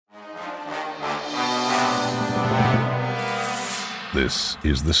This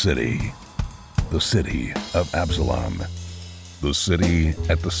is the city of Absalom, the city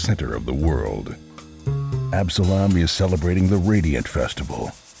at the center of the world. Absalom is celebrating the Radiant Festival,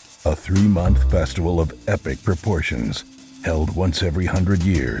 a 3-month festival of epic proportions held once every 100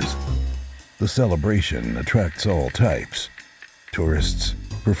 years. The celebration attracts all types: tourists,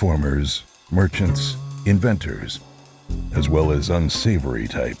 performers, merchants, inventors, as well as unsavory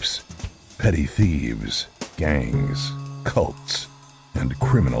types, petty thieves, gangs, cults, and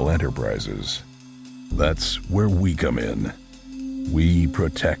criminal enterprises. That's where we come in. We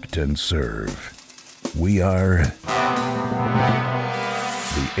protect and serve. We are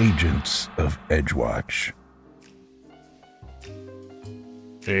the Agents of Edgewatch.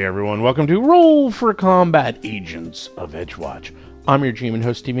 Hey everyone, welcome to Roll for Combat, Agents of Edgewatch. I'm your GM and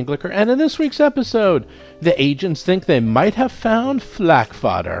host, Stephen Glicker, and in this week's episode, the agents think they might have found flak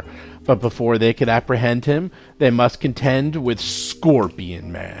fodder, but before they could apprehend him, they must contend with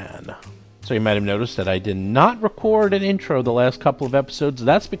Scorpion Man. So you might have noticed that I did not record an intro the last couple of episodes.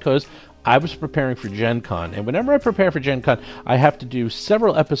 That's because I was preparing for Gen Con, and whenever I prepare for Gen Con, I have to do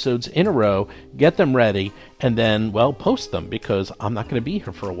several episodes in a row, get them ready, and then, well, post them, because I'm not going to be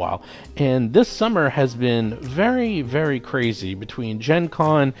here for a while. And this summer has been very, very crazy between Gen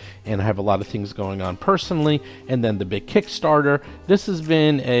Con, and I have a lot of things going on personally, and then the big Kickstarter. This has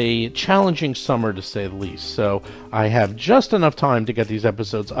been a challenging summer, to say the least, so I have just enough time to get these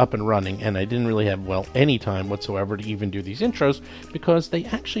episodes up and running, and I didn't really have, well, any time whatsoever to even do these intros, because they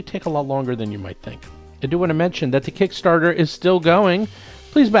actually take a lot longer than you might think. I do want to mention that the Kickstarter is still going.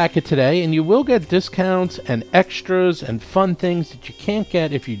 Please back it today, and you will get discounts and extras and fun things that you can't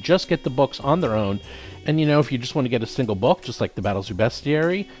get if you just get the books on their own. And you know, if you just want to get a single book, just like the Battles of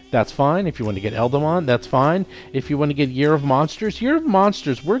Bestiary, that's fine. If you want to get Eldamon, that's fine. If you want to get Year of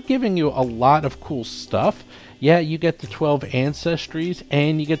Monsters, we're giving you a lot of cool stuff. Yeah, you get the 12 Ancestries,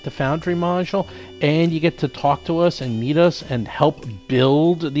 and you get the Foundry module, and you get to talk to us and meet us and help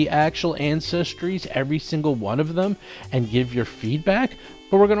build the actual Ancestries, every single one of them, and give your feedback.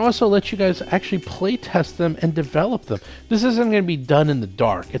 But we're going to also let you guys actually play test them and develop them. This isn't going to be done in the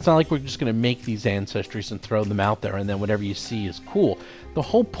dark. It's not like we're just going to make these Ancestries and throw them out there, and then whatever you see is cool. The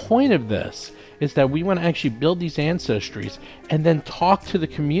whole point of this is that we want to actually build these Ancestries and then talk to the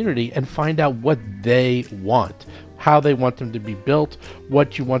community and find out what they want, how they want them to be built,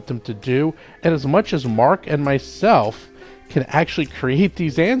 what you want them to do. And as much as Mark and myself can actually create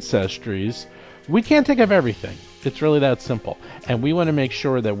these Ancestries, we can't think of everything. It's really that simple. And we want to make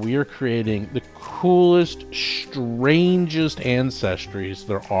sure that we are creating the coolest, strangest Ancestries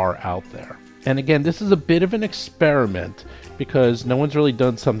there are out there. And again, this is a bit of an experiment because no one's really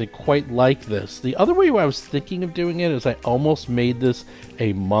done something quite like this. The other way I was thinking of doing it is I almost made this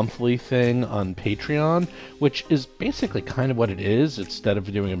a monthly thing on Patreon, which is basically kind of what it is. Instead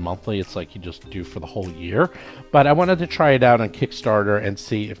of doing it monthly, it's like you just do for the whole year. But I wanted to try it out on Kickstarter and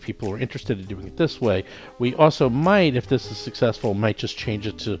see if people were interested in doing it this way. We also might, if this is successful, might just change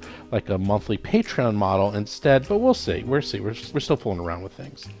it to like a monthly Patreon model instead, but we'll see. We're still fooling around with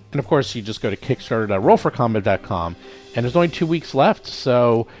things. And of course, you just go to kickstarter.rollforcombat.com, and there's only 2 weeks left,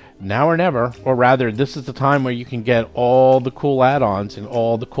 so now or never, or rather, this is the time where you can get all the cool add-ons and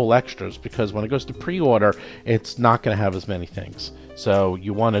all the cool extras, because when it goes to pre-order, it's not going to have as many things. So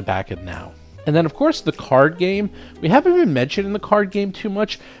you want to back it now. And then, of course, the card game. We haven't been mentioning the card game too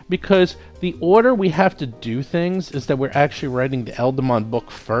much because the order we have to do things is that we're actually writing the Eldamon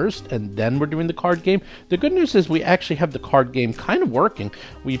book first, and then we're doing the card game. The good news is we actually have the card game kind of working.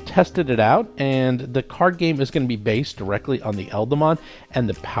 We've tested it out, and the card game is going to be based directly on the Eldamon and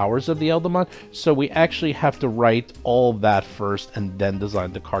the powers of the Eldamon, so we actually have to write all that first and then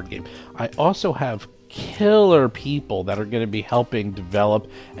design the card game. I also have killer people that are going to be helping develop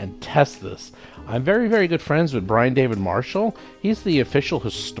and test this. I'm very, very good friends with Brian David Marshall. He's the official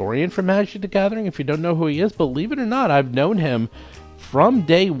historian for Magic the Gathering. If you don't know who he is, believe it or not, I've known him from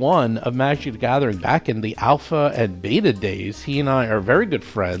day one of Magic the Gathering, back in the alpha and beta days. He and I are very good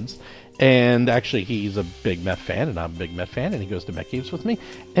friends. And actually, he's a big Met fan, and I'm a big Met fan, and he goes to Met games with me.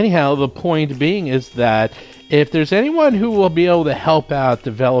 Anyhow, the point being is that if there's anyone who will be able to help out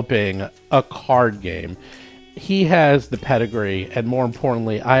developing a card game, he has the pedigree, and more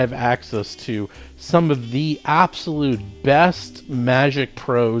importantly, I have access to some of the absolute best Magic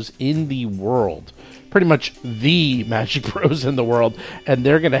pros in the world. Pretty much the Magic pros in the world, and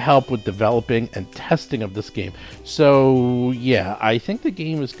they're going to help with developing and testing of this game. So yeah, I think the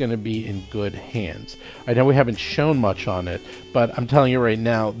game is going to be in good hands. I know we haven't shown much on it, but I'm telling you right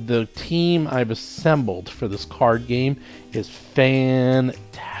now, the team I've assembled for this card game is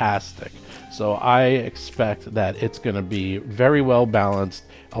fantastic. So I expect that it's going to be very well balanced,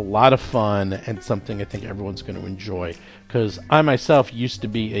 a lot of fun, and something I think everyone's going to enjoy. Because I myself used to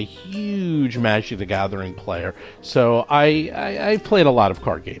be a huge Magic the Gathering player, so I played a lot of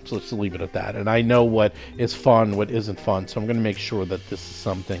card games. Let's leave it at that. And I know what is fun, what isn't fun. So I'm going to make sure that this is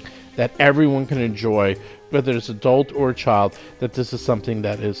something that everyone can enjoy, whether it's adult or child, that this is something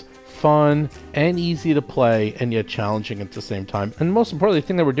that is fun and easy to play and yet challenging at the same time. And most importantly, the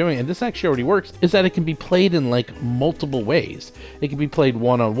thing that we're doing, and this actually already works, is that it can be played in like multiple ways. It can be played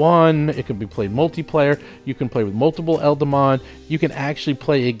one-on-one, it can be played multiplayer, you can play with multiple Eldamon, you can actually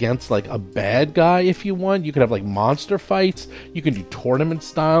play against like a bad guy if you want, you can have like monster fights, you can do tournament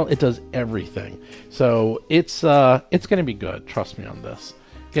style, it does everything. So it's gonna be good, trust me on this.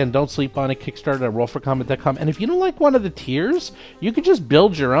 Again, don't sleep on it. Kickstarter at rollforcombat.com. And if you don't like one of the tiers, you can just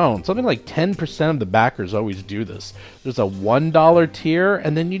build your own. Something like 10% of the backers always do this. There's a $1 tier,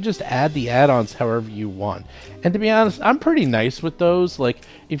 and then you just add the add-ons however you want. And to be honest, I'm pretty nice with those. Like,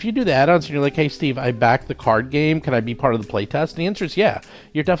 if you do the add-ons and you're like, hey, Steve, I backed the card game. Can I be part of the playtest? The answer is yeah.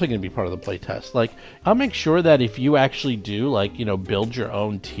 You're definitely going to be part of the playtest. Like, I'll make sure that if you actually do, like, you know, build your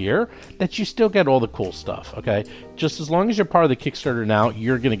own tier, that you still get all the cool stuff, okay? Just as long as you're part of the Kickstarter now,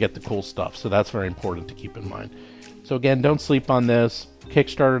 you're going to get the cool stuff. So that's very important to keep in mind. So again, don't sleep on this.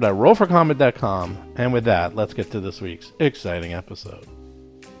 Kickstarter.rollforcombat.com. And with that, let's get to this week's exciting episode.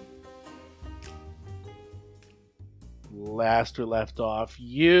 Last we left off,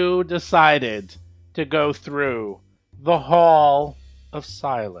 you decided to go through the Hall of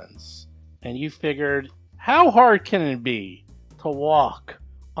Silence. And you figured, how hard can it be to walk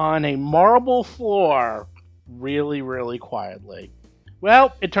on a marble floor really, really quietly?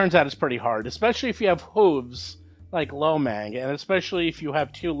 Well, it turns out it's pretty hard, especially if you have hooves like Lomang, and especially if you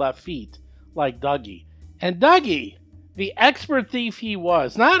have 2 left feet like Dougie. And Dougie, the expert thief he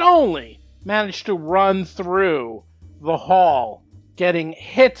was, not only managed to run through the hall, getting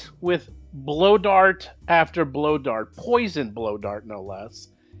hit with blow dart after blow dart, poison blow dart no less,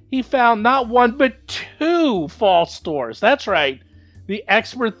 he found not 1 but 2 false doors. That's right, the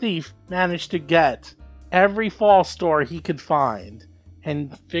expert thief managed to get every false door he could find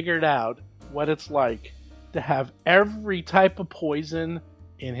and figured out what it's like to have every type of poison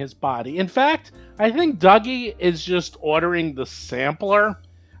in his body. In fact, I think Dougie is just ordering the sampler.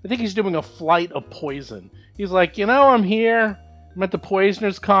 I think he's doing a flight of poison. He's like, you know, I'm here. I'm at the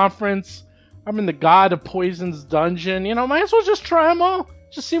Poisoners Conference. I'm in the God of Poison's dungeon. You know, might as well just try them all.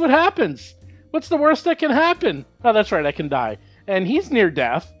 Just see what happens. What's the worst that can happen? Oh, that's right, I can die. And he's near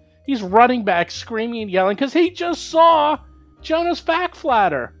death. He's running back, screaming and yelling, because he just saw Jonas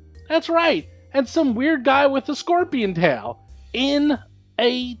Fackflatter. That's right. And some weird guy with a scorpion tail in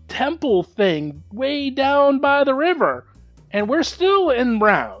a temple thing way down by the river. And we're still in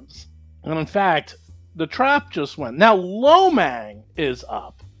rounds. And in fact, the trap just went. Now Lomang is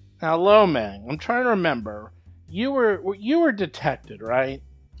up. Now Lomang, I'm trying to remember. You were detected, right?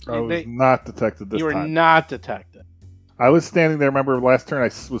 I was not detected this time. You were not detected. I was standing there. Remember last turn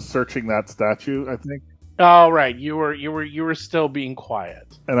I was searching that statue, I think. Oh, right. You were still being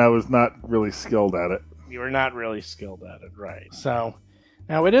quiet. And I was not really skilled at it. You were not really skilled at it, right. So,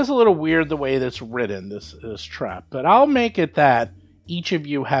 now it is a little weird the way that's written, this trap. But I'll make it that each of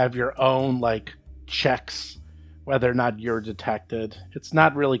you have your own, like, checks, whether or not you're detected. It's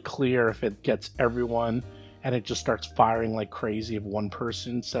not really clear if it gets everyone, and it just starts firing like crazy if one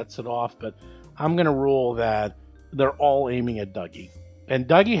person sets it off. But I'm going to rule that they're all aiming at Dougie. And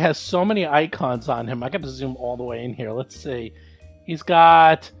Dougie has so many icons on him. I got to zoom all the way in here. Let's see. He's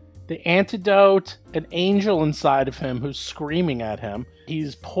got the antidote, an angel inside of him who's screaming at him.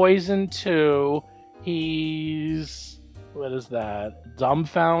 He's poisoned too. He's, what is that?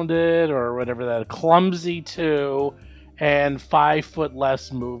 Dumbfounded or whatever that. Clumsy too. And 5 foot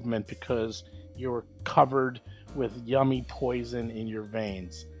less movement because you're covered with yummy poison in your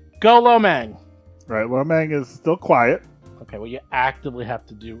veins. Go, Lomang! Right, Lomang is still quiet. Okay, well, you actively have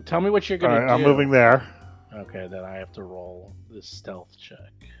to do... Tell me what you're going to do. I'm moving there. Okay, then I have to roll this stealth check.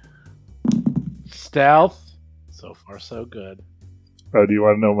 Stealth. So far, so good. Oh, do you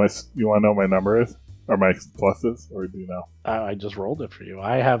want to know my number is? Or my pluses? Or do you know? I just rolled it for you.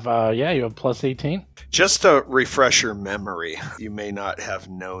 I have, you have plus 18. Just to refresh your memory, you may not have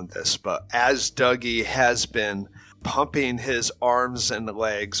known this, but as Dougie has been pumping his arms and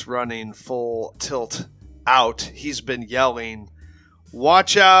legs, running full tilt out, he's been yelling,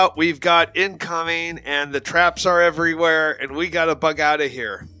 "Watch out, we've got incoming, and the traps are everywhere, and we gotta bug out of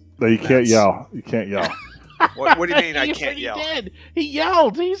here." No, you can't yell. You can't yell. What do you mean I He can't yell? did. He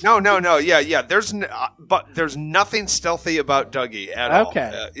yelled. No. Yeah. But there's nothing stealthy about Dougie at all.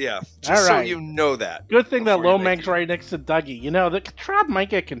 Okay. Yeah. Just All so right. you know that. Good thing that before you make Lomang's right next to Dougie. You know, the trap might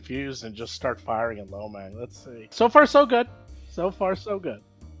get confused and just start firing at Lomang. Let's see. So far, so good. So far, so good.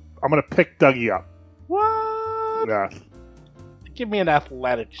 I'm gonna pick Dougie up. What? Yeah. Give me an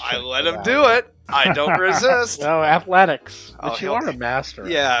athletics check. I let for him that. do it. I don't resist. No, athletics. Oh, But you he'll- are a master.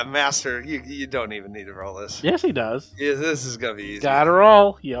 Yeah, master. You don't even need to roll this. Yes, he does. Yeah, this is gonna be easy. Gotta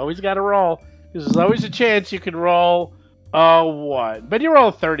roll. You always gotta roll. There's always a chance you can roll a 1. But you roll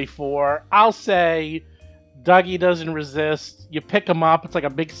a 34. I'll say Dougie doesn't resist. You pick him up. It's like a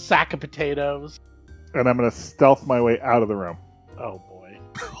big sack of potatoes. And I'm gonna stealth my way out of the room. Oh, boy.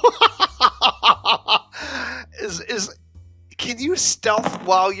 Can you stealth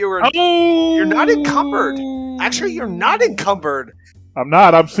while you're? Oh! You're not encumbered. Actually, you're not encumbered. I'm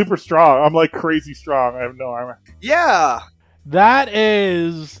not. I'm super strong. I'm like crazy strong. I have no armor. Yeah. That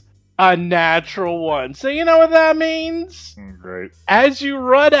is a natural 1. So you know what that means? Great. As you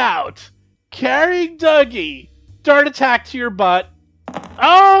run out, carrying Dougie, dart attack to your butt.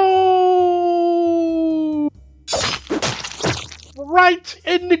 Oh! Right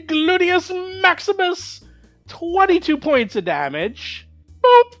in the gluteus maximus. 22 points of damage.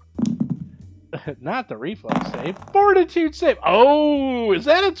 Boop. Not the reflex save. Fortitude save. Oh, is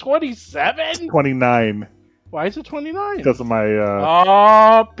that a 27? 29 Why is it 29? because of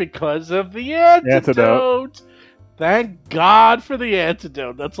my. Because of the antidote. Antidote. Thank God for the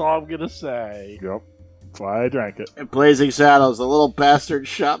antidote. That's all I'm going to say. Yep. That's why I drank it. And Blazing Saddles, the little bastard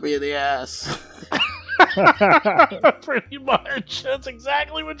shot me in the ass. Pretty much. That's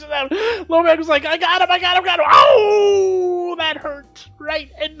exactly what just happened. Lomang was like, I got him. Oh, that hurt. Right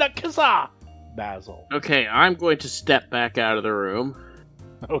in the kissa. Basil. Okay, I'm going to step back out of the room,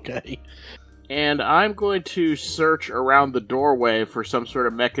 Okay. and I'm going to search around the doorway for some sort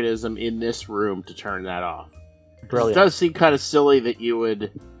of mechanism in this room to turn that off. Brilliant. It does seem kind of silly that you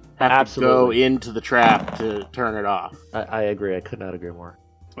would have Absolutely. to go into the trap to turn it off. I agree. I could not agree more.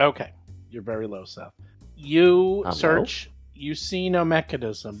 Okay. You're very low, Seth. You I'm search, you see no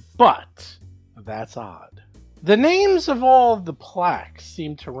mechanism, but that's odd. The names of all of the plaques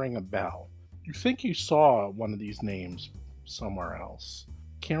seem to ring a bell. You think you saw one of these names somewhere else.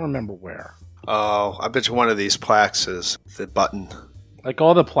 Can't remember where. Oh, I bet you one of these plaques is the button. Like,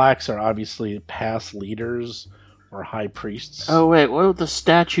 all the plaques are obviously past leaders or high priests. Oh, wait, what about the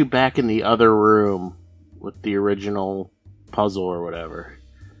statue back in the other room with the original puzzle or whatever?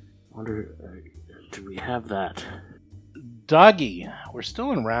 I wonder, do we have that? Dougie. We're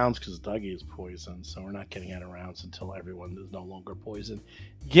still in rounds because Dougie is poisoned, so we're not getting out of rounds until everyone is no longer poisoned.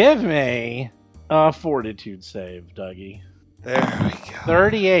 Give me a fortitude save, Dougie. There we go.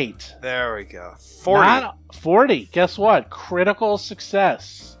 38. There we go. 40. Not 40. Guess what? Critical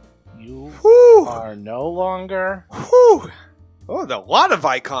success. You Whew. are no longer... Whew. Oh, a lot of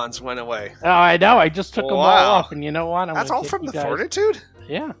icons went away. Oh, I know. I just took them all Wow. off, and you know what? That's all from the fortitude?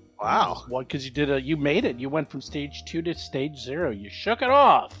 Yeah. Wow. Well, because you made it. You went from stage 2 to stage 0. You shook it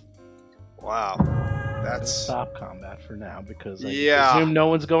off. Wow. That's... Stop combat for now, because I Yeah. presume no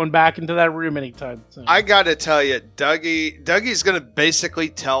one's going back into that room anytime soon. I gotta tell you, Dougie's gonna basically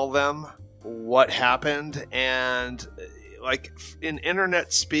tell them what happened, and like in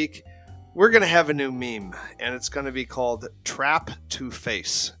internet speak, we're gonna have a new meme, and it's gonna be called Trap to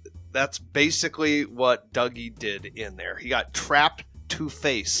Face. That's basically what Dougie did in there. He got trapped to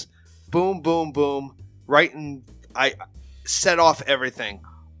face. Boom, boom, boom. Right in... I set off everything.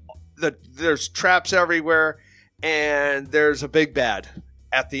 There's traps everywhere, and there's a big bad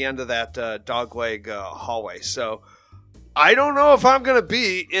at the end of that dogleg hallway. So I don't know if I'm going to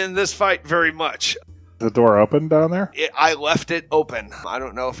be in this fight very much. The door open down there? I left it open. I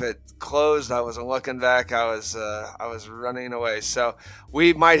don't know if it closed. I wasn't looking back. I was running away. So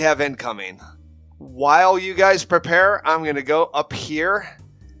we might have incoming. While you guys prepare, I'm going to go up here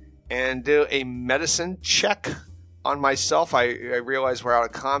and do a medicine check on myself. I realize we're out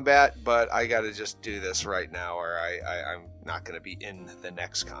of combat, but I got to just do this right now, or I'm not going to be in the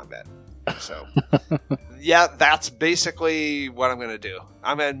next combat. So, yeah, that's basically what I'm going to do.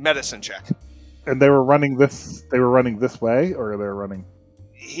 I'm a medicine check. And they were running this. They were running this way, or they were running.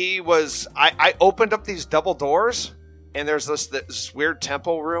 I opened up these double doors, and there's this weird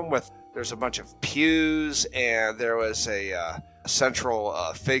temple room with there's a bunch of pews, and there was a central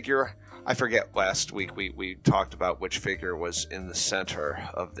figure. I forget, last week we talked about which figure was in the center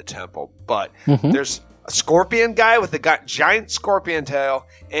of the temple, but there's a scorpion guy with a giant scorpion tail,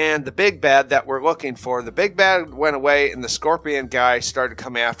 and the big bad that we're looking for. The big bad went away, and the scorpion guy started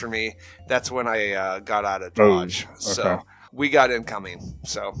coming after me. That's when I got out of dodge. Okay. So we got incoming.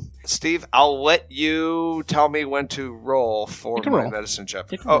 So, Steve, I'll let you tell me when to roll for You can my roll. medicine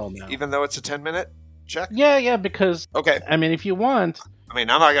check. You can roll now. Even though it's a 10-minute check? Yeah, because, Okay. I mean, if you want, I mean,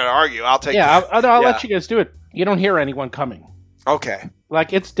 I'm not going to argue. I'll take I'll Yeah. let you guys do it. You don't hear anyone coming. Okay.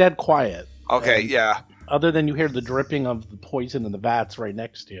 Like, it's dead quiet. Okay, And yeah. Other than you hear the dripping of the poison in the vats right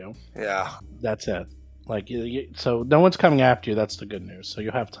next to you. Yeah. That's it. Like, so no one's coming after you. That's the good news. So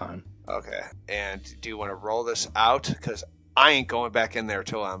you have time. Okay. And do you want to roll this out? Because I ain't going back in there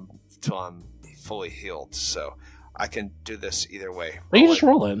till I'm fully healed. So I can do this either way. But you just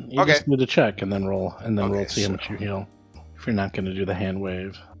roll in. You Okay. just do the check and then roll. And then Okay, roll to see how so- much you heal. If you're not going to do the hand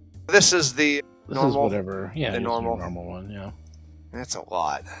wave. This is the This normal. is whatever. Yeah, the use normal. your normal one, yeah. That's a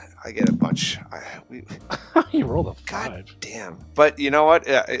lot. I get a bunch. You rolled a 5. God damn. But you know what?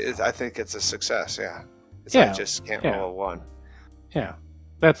 I think it's a success. Yeah. I Yeah, just can't yeah. roll a 1. Yeah.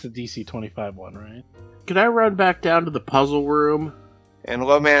 That's the DC 25 one, right? Can I run back down to the puzzle room? And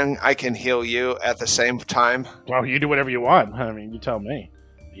low man, I can heal you at the same time. Well, you do whatever you want. I mean, you tell me.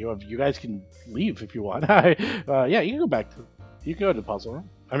 You guys can leave if you want. Yeah, you can go back to. You can go to the puzzle room.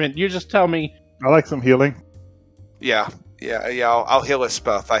 I mean, you just tell me. I like some healing. Yeah. I'll heal us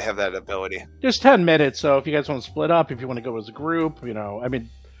both. I have that ability. There's 10 minutes, so if you guys want to split up, if you want to go as a group, I mean,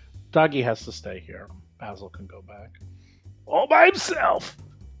 Dougie has to stay here. Basil can go back all by himself.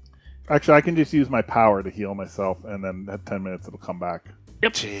 Actually, I can just use my power to heal myself, and then at 10 minutes it'll come back.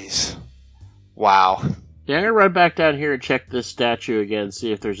 Jeez. Wow. Yeah, I'm gonna run back down here and check this statue again,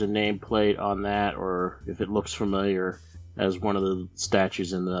 see if there's a nameplate on that, or if it looks familiar as one of the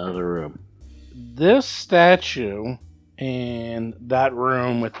statues in the other room. This statue in that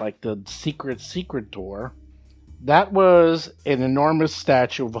room with like the secret door, that was an enormous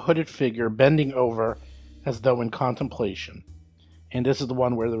statue of a hooded figure bending over as though in contemplation. And this is the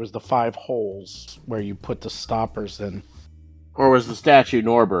one where there was the 5 holes where you put the stoppers in. Or was the statue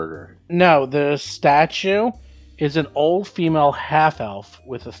Norberger? No, the statue is an old female half-elf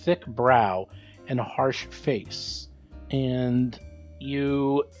with a thick brow and a harsh face. And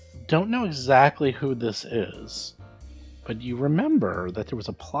you don't know exactly who this is, but you remember that there was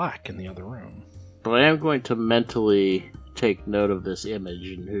a plaque in the other room. But I am going to mentally take note of this image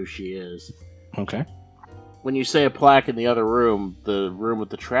and who she is. Okay. When you say a plaque in the other room, the room with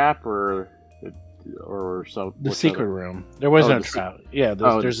the trap, or some The which secret other- room. There wasn't Oh, a the trap. Yeah,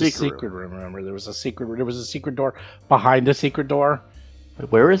 the there's a secret secret room. Remember, there was a secret door behind the secret door.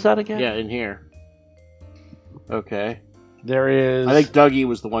 Where is that again? Yeah, in here. Okay. There is. I think Dougie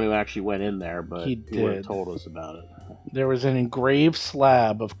was the one who actually went in there, but He he would did. have told us about it. There was an engraved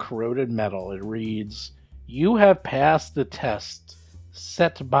slab of corroded metal. It reads, "You have passed the test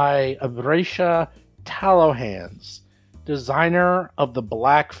set by Abresha Tallowhands, designer of the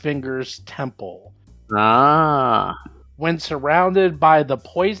Black Fingers Temple. Ah. When surrounded by the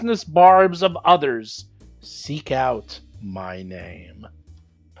poisonous barbs of others, seek out my name."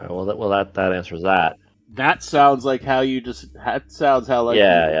 Well, that answers that. That sounds like how you just. That sounds how like.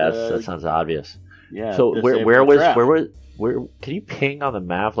 That sounds obvious. Yeah. So this where April trap. can you ping on the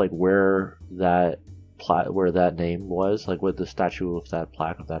map like where that name was, like with the statue of that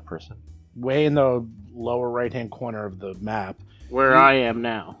plaque of that person? Way in the lower right-hand corner of the map. Where I am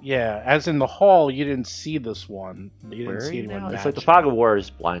now. Yeah, as in the hall, you didn't see this one. You Where didn't are see you anyone now? It's like the matching. fog of war is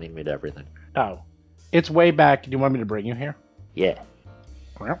blinding me to everything. Oh. It's way back. Do you want me to bring you here? Yeah.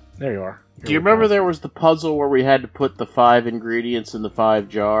 Well, there you are. Do you remember there was the puzzle where we had to put the 5 ingredients in the 5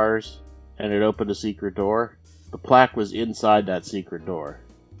 jars and it opened a secret door? The plaque was inside that secret door.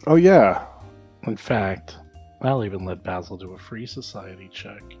 Oh, yeah. In fact, I'll even let Basil do a free society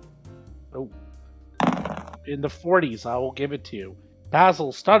check. Oh. In the 40s, I will give it to you.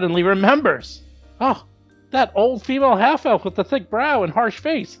 Basil suddenly remembers. Oh, that old female half-elf with the thick brow and harsh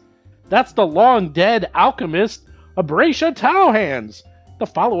face. That's the long-dead alchemist Abresha Tallowhands, the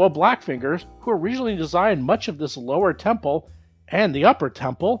follower of Blackfingers, who originally designed much of this lower temple and the upper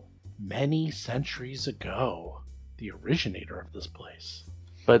temple many centuries ago. The originator of this place.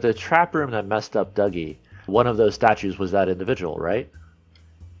 But the trap room that messed up Dougie, one of those statues was that individual, right?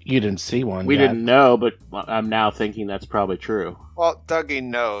 You didn't see one We yet. didn't know, but I'm now thinking that's probably true. Well, Dougie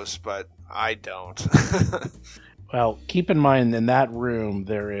knows, but I don't. Well, keep in mind, in that room,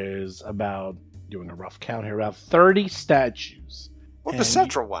 there is about, doing a rough count here, about 30 statues. Well, the And-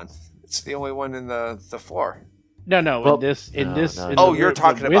 central one. It's the only one in the floor. No, Well, in this. no. In Oh, the you're room-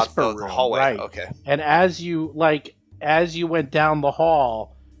 talking about whisper the room, hallway. right? Okay. And as you went down the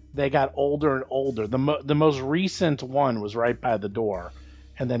hall, they got older and older. The most recent one was right by the door,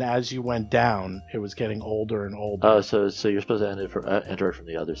 and then as you went down, it was getting older and older. Oh, so you're supposed to enter it from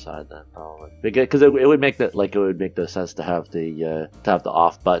the other side then, probably, because it would make that it would make the sense to have the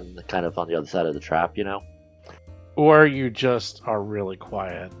off button kind of on the other side of the trap, you know. Or you just are really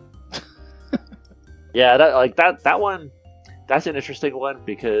quiet. Yeah, that one, that's an interesting one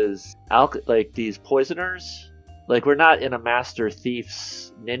because these poisoners, we're not in a master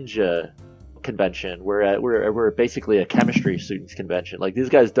thief's ninja convention. We're basically a chemistry students convention. Like, these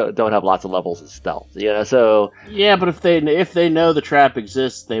guys don't have lots of levels of stealth, you know. So yeah, but if they know the trap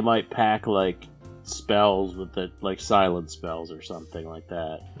exists, they might pack like spells with the silent spells or something like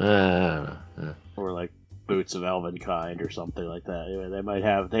that, or like boots of Elvenkind or something like that. Anyway,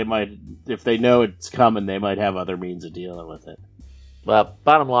 they might if they know it's coming, they might have other means of dealing with it. Well,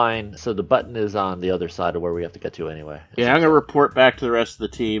 bottom line, so the button is on the other side of where we have to get to anyway. Yeah, I'm gonna report back to the rest of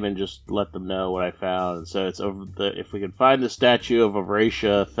the team and just let them know what I found. So it's over if we can find the statue of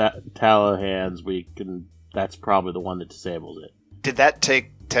Avracia Tallowhands, we can. That's probably the one that disables it. Did that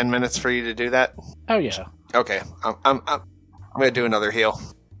take 10 minutes for you to do that? Oh yeah. Okay, I'm gonna do another heal.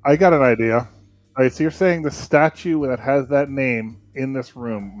 I got an idea. All right, so you're saying the statue that has that name in this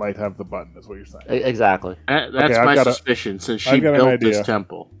room might have the button, is what you're saying. Exactly. That's Okay, my suspicion, since she I've got an built idea. this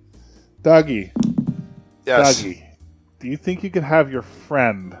temple. Dougie, Yes. Dougie, do you think you could have your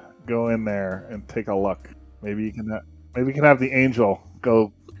friend go in there and take a look? Maybe you can have the angel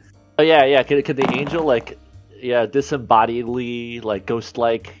go. Oh yeah. Could the angel disembodiedly,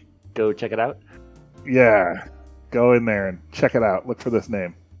 ghost-like, go check it out? Yeah, go in there and check it out. Look for this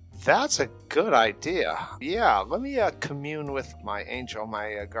name. That's a good idea. Yeah, let me commune with my angel,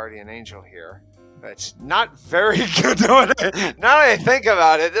 my guardian angel here. It's not very good doing it. Now that I think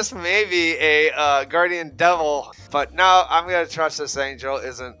about it, this may be a guardian devil. But no, I'm going to trust this angel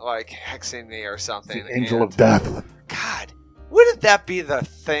isn't hexing me or something. The angel of death. God, wouldn't that be the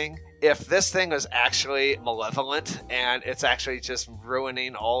thing? If this thing was actually malevolent and it's actually just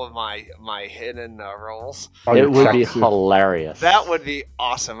ruining all of my hidden rolls. Oh, It your would be check. hilarious. That would be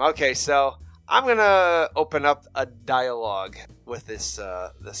awesome. Okay, so I'm gonna open up a dialogue with this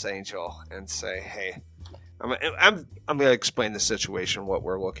angel and say, "Hey, I'm gonna explain the situation, what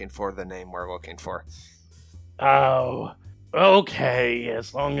we're looking for, the name we're looking for." Oh, okay.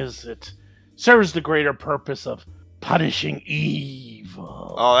 As long as it serves the greater purpose of punishing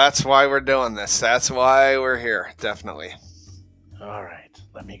evil. Oh, that's why we're doing this. That's why we're here. Definitely. All right,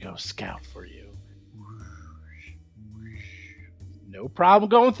 let me go scout for you. No problem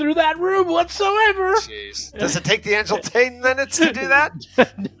going through that room whatsoever. Jeez. Does it take the angel 10 minutes to do that?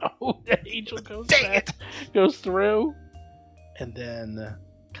 No, the angel goes Dang back, goes through, and then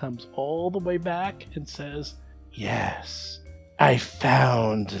comes all the way back and says, "Yes, I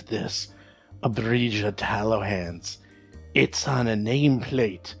found this Avracia Tallowhands. It's on a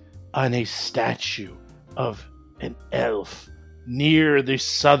nameplate on a statue of an elf near the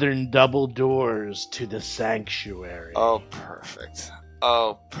southern double doors to the sanctuary." Oh, perfect.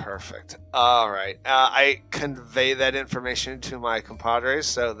 Oh, perfect. All right. I convey that information to my compadres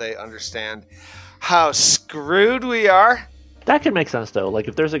so they understand how screwed we are. That can make sense though.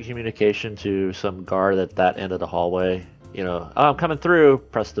 If there's a communication to some guard at that end of the hallway, "Oh, I'm coming through."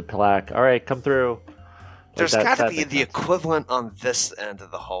 Press the plaque. All right, come through. There's that got to be makes the sense. equivalent on this end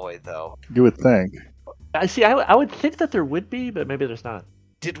of the hallway, though. You would think. I see. I would think that there would be, but maybe there's not.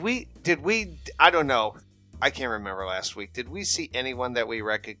 Did we, I don't know. I can't remember last week. Did we see anyone that we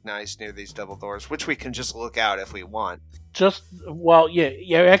recognized near these double doors, which we can just look out if we want?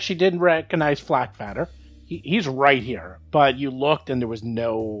 You actually didn't recognize Flackfatter. He's right here, but you looked and there was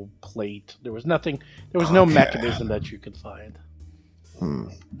no plate. There was nothing. There was no Okay. mechanism that you could find.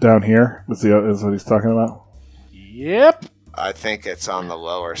 Down here is what he's talking about. Yep. I think it's on the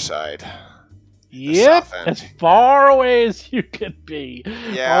lower side. Yep. south end. As far away as you could be.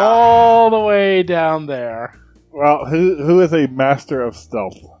 Yeah. All the way down there. Well, who is a master of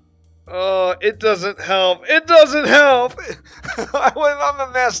stealth? Oh, it doesn't help. It doesn't help. I'm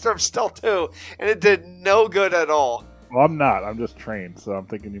a master of stealth too, and it did no good at all. Well, I'm not. I'm just trained, so I'm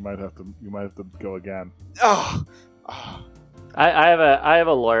thinking you might have to go again. Oh. I have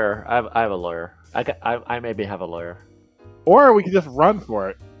a lawyer. I have a lawyer. I maybe have a lawyer. Or we could just run for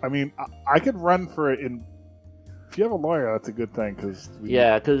it. I mean, I could run for it in. If you have a lawyer, that's a good thing because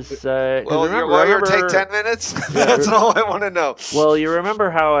Because Will your lawyer take 10 minutes? That's all I want to know. Well, you remember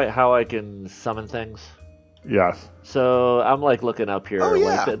how I can summon things? Yes. So I'm looking up here. Oh,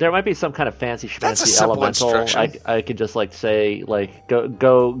 yeah. There might be some kind of fancy That's a schmancy simple elemental. instruction. I could just say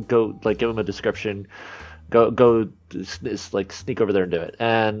go give him a description. Go, like sneak over there and do it.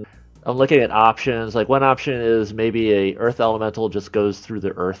 And I'm looking at options. Like one option is maybe a earth elemental just goes through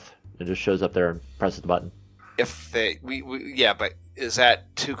the earth and just shows up there and presses the button. If they, yeah, but is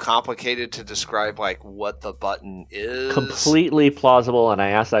that too complicated to describe like what the button is? Completely plausible, and I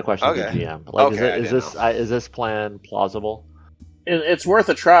asked that question to the GM. Like, is this plan plausible? It's worth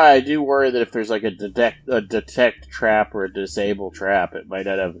a try. I do worry that if there's like a detect trap or a disable trap, it might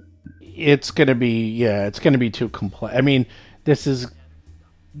not have. It's gonna be too complex. I mean, it's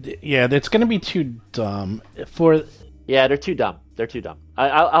gonna be too dumb for. Yeah, they're too dumb. They're too dumb.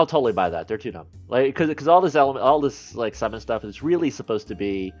 I'll totally buy that. They're too dumb. Like, because all this like summon stuff is really supposed to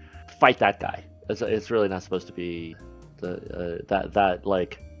be fight that guy. It's really not supposed to be that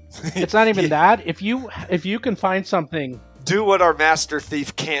like. It's not even that. If you can find something. Do what our master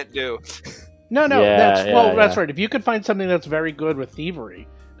thief can't do. No, that's right. If you could find something that's very good with thievery,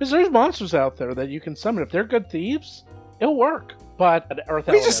 because there's monsters out there that you can summon. If they're good thieves, it'll work. But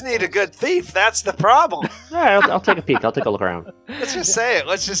we just need a good thief. That's the problem. Yeah, I'll take a peek. I'll take a look around. Let's just say it.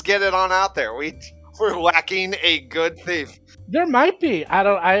 Let's just get it on out there. We're lacking a good thief. There might be. I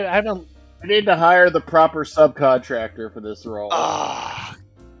don't. We need to hire the proper subcontractor for this role.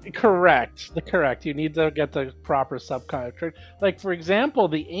 Correct. You need to get the proper subcontractor. Like, for example,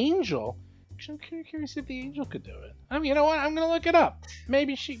 the Angel. I'm curious if the Angel could do it. I mean, you know what? I'm going to look it up.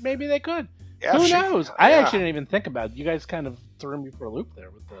 Maybe they could. Yeah, Who knows? I actually didn't even think about it. You guys kind of threw me for a loop there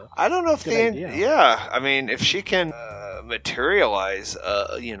with the. I don't know if I mean, if she can materialize,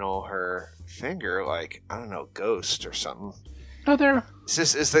 her finger, like, I don't know, ghost or something. Oh, there.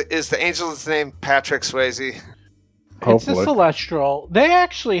 Is the Angel's name Patrick Swayze? Hopefully. It's a Celestial. They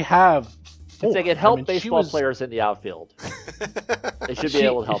actually have. If they could help baseball players in the outfield, they should be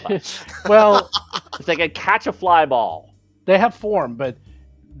able to help us. Well, if they could catch a fly ball, they have form, but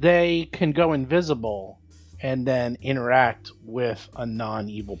they can go invisible and then interact with a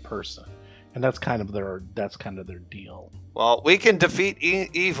non-evil person, and that's kind of their deal. Well, we can defeat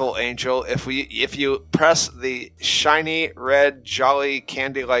evil, Angel, if you press the shiny red jolly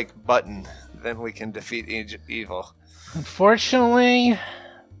candy-like button. Then we can defeat evil. Unfortunately,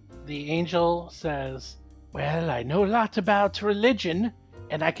 the Angel says, "Well, I know a lot about religion,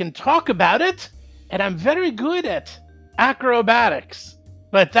 and I can talk about it, and I'm very good at acrobatics,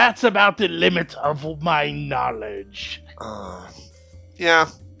 but that's about the limit of my knowledge." Yeah,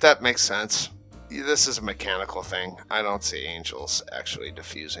 that makes sense. This is a mechanical thing. I don't see angels actually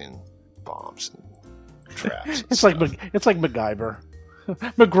defusing bombs and traps. It's like MacGyver.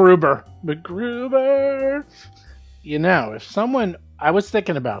 MacGruber. You know, I was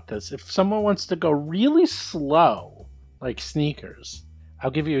thinking about this. If someone wants to go really slow, like Sneakers, I'll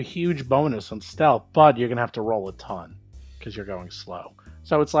give you a huge bonus on stealth, but you're going to have to roll a ton because you're going slow.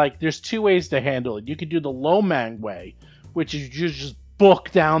 So it's like, there's two ways to handle it. You could do the Lomang way, which is you just book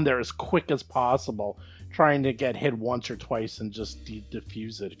down there as quick as possible, trying to get hit once or twice and just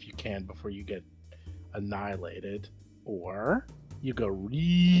defuse it if you can before you get annihilated. Or you go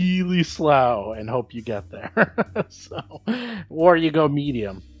really slow and hope you get there. Or you go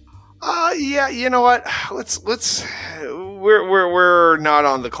medium. Yeah, you know what? Let's we're not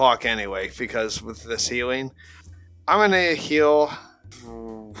on the clock anyway, because with this healing, I'm gonna heal.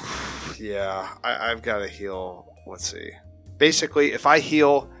 Yeah, I've got to heal. Let's see. Basically, if I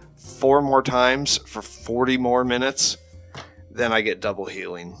heal 4 more times for 40 more minutes, then I get double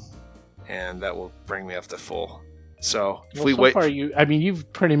healing, and that will bring me up to full. So if we wait,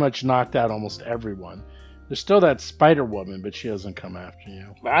 you've pretty much knocked out almost everyone. There's still that Spider Woman, but she doesn't come after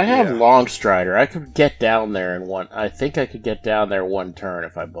you. I have Longstrider. I could get down there in one. I think I could get down there one turn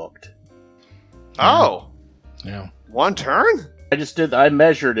if I booked. Oh, yeah, 1 turn. I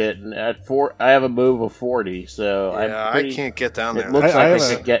measured it, and at 4, I have a move of 40. So I can't get down there. It looks like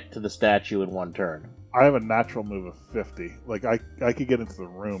I could get to the statue in 1 turn. I have a natural move of 50. Like I could get into the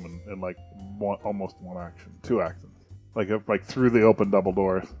room in like almost 1 action, 2 actions. Like through the open double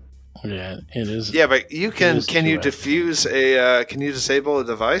doors. Yeah, it is. Yeah, but you can. Can you defuse a? Can you disable a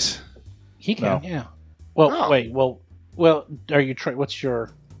device? He can. No. Yeah. Well, wait. Well. Are you trained? What's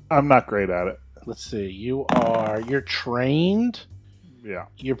your? I'm not great at it. Let's see. You're trained. Yeah.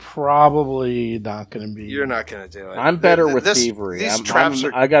 You're probably not going to be. You're not going to do it. I'm better with thievery. These traps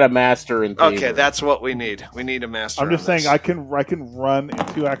are. I got a master in thievery. Okay, that's what we need. We need a master. I'm just saying, I can run in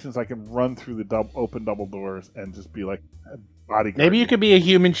 2 actions. I can run through the open double doors and just be like a bodyguard. Maybe you could be a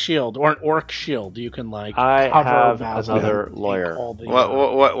human shield or an orc shield. You can like. I have another lawyer. What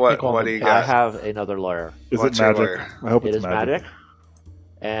do you got? I have another lawyer. Is it magic? I hope it's magic.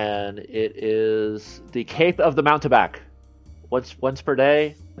 And it is the Cape of the Mountebank. Once per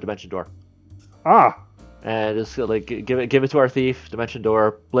day, Dimension Door. Ah, and just like give it to our thief. Dimension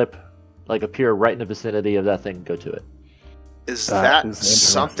door, blip, like appear right in the vicinity of that thing. And go to it. Is That that is interesting.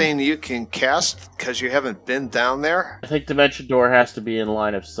 something you can cast because you haven't been down there? I think Dimension Door has to be in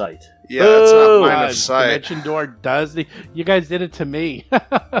line of sight. Yeah, that's not Ooh. line of sight. Dimension Door does the. You guys did it to me.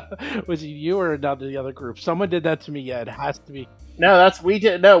 Was it you or not the other group? Someone did that to me. Yeah, it has to be. No, we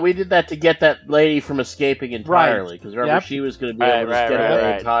did that to get that lady from escaping entirely. Because remember, Yep. she was going to be able to just get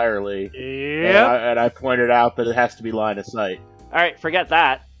away entirely. Yeah. And I pointed out that it has to be line of sight. All right, forget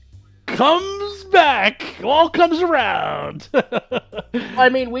that. Comes back. All comes around. I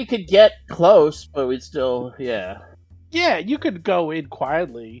mean, we could get close, but we'd still, yeah. Yeah, you could go in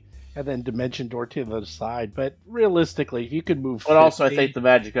quietly and then Dimension Door to the other side. But realistically, if you could move. But also, I 50 think the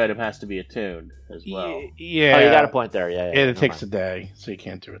magic item has to be attuned as well. Yeah. Oh, you got a point there. Yeah. And it never takes mind. a day, so you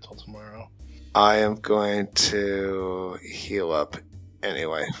can't do it till tomorrow. I am going to heal up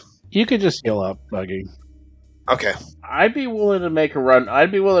anyway. You could just heal up, Buggy. Okay. I'd be willing to make a run.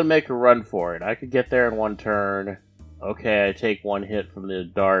 I'd be willing to make a run for it. I could get there in one turn. Okay, I take one hit from the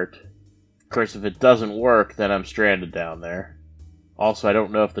dart. Of course, if it doesn't work, then I'm stranded down there. Also, I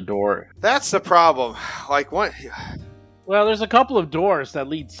don't know if the door... That's the problem. Like, what? Well, there's a couple of doors that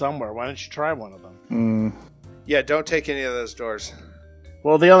lead somewhere. Why don't you try one of them? Yeah, don't take any of those doors.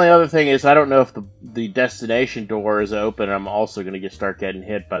 Well, the only other thing is I don't know if the destination door is open. I'm also going to start getting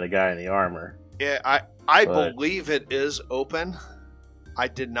hit by the guy in the armor. Yeah, I But- believe it is open. I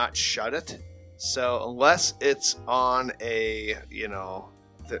did not shut it. So unless it's on a,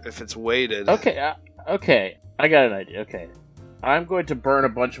 if it's weighted. Okay, okay. I got an idea. Okay. I'm going to burn a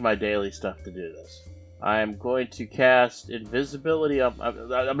bunch of my daily stuff to do this. I'm going to cast invisibility.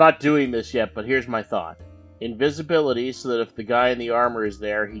 I'm not doing this yet, but here's my thought. Invisibility, so that if the guy in the armor is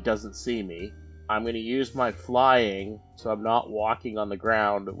there, he doesn't see me. I'm going to use my flying, so I'm not walking on the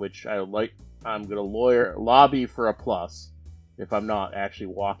ground, which I'm going to lobby for a plus if I'm not actually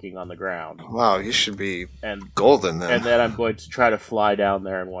walking on the ground. Wow, you should be And golden then. and then I'm going to try to fly down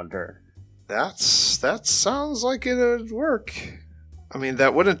there in one turn. That sounds like it would work. I mean,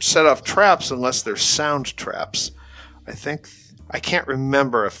 that wouldn't set off traps unless they're sound traps. I can't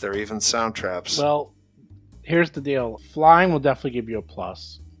remember if they're even sound traps. Well, here's the deal. Flying will definitely give you a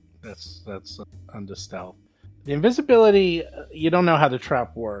plus. That's under stealth. The invisibility, you don't know how the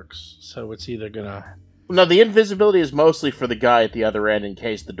trap works, so it's either gonna... No, the invisibility is mostly for the guy at the other end in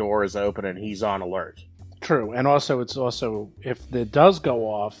case the door is open and he's on alert. True, and it's also, if it does go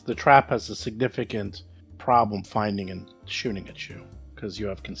off, the trap has a significant problem finding and shooting at you, because you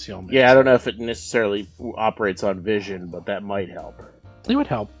have concealment. Yeah, I don't know if it necessarily operates on vision, but that might help. It would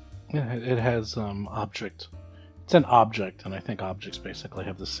help. It has object. It's an object, and I think objects basically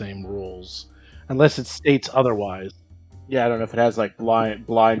have the same rules, unless it states otherwise. Yeah, I don't know if it has like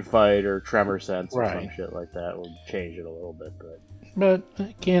blind fight or tremor sense or Right. some shit like that. We'll change it a little bit, but But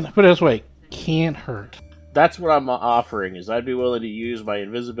it can't, put it this way, can't hurt. that's what I'm offering. Is I'd be willing to use my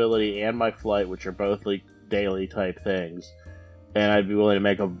invisibility and my flight, which are both like daily type things, and I'd be willing to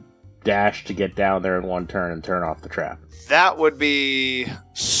make a dash to get down there in one turn and turn off the trap. That would be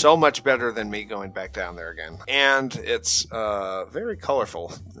so much better than me going back down there again. And it's very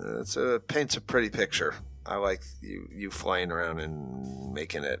colorful. It paints a pretty picture. I like you flying around and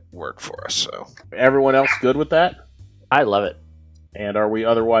making it work for us. So Everyone else good with that? I love it. And are we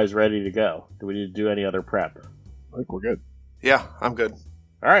otherwise ready to go? Do we need to do any other prep? I think we're good. yeah, I'm good.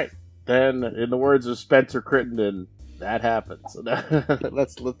 All right. Then, in the words of Spencer Crittenden, that happens.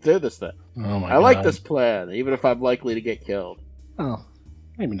 let's do this then. Oh my I like God. this plan, even if I'm likely to get killed. Oh,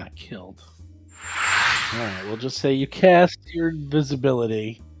 maybe not killed. Alright, we'll just say you cast your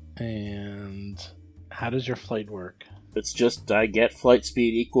invisibility, and how does your flight work? It's just I get flight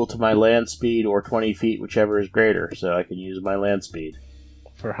speed equal to my land speed or 20 feet, whichever is greater, so I can use my land speed.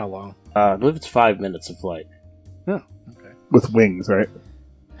 For how long? I believe it's 5 minutes of flight. Oh, okay. With wings, right?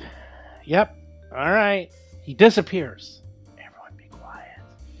 Yep. Alright. He disappears. Everyone be quiet.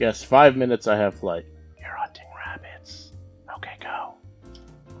 Yes, 5 minutes I have flight. You're hunting rabbits. Okay, go.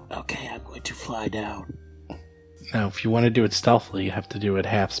 Okay, I'm going to fly down. Now, if you want to do it stealthily, you have to do it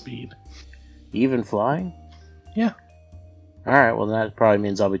half speed. Even flying? Yeah. Alright, well that probably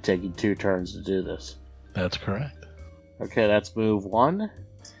means I'll be taking 2 turns to do this. That's correct. Okay, that's move 1.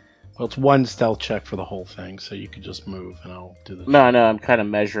 Well, it's one stealth check for the whole thing, so you could just move, and I'll do the... No, I'm kind of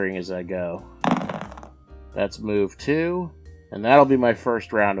measuring as I go. That's move 2, and that'll be my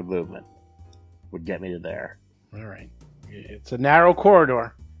first round of movement. Would get me to there. Alright. It's a narrow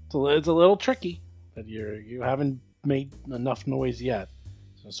corridor. It's a little tricky, but you haven't made enough noise yet.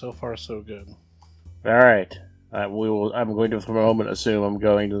 So far, so good. Alright. I'm going to for a moment assume I'm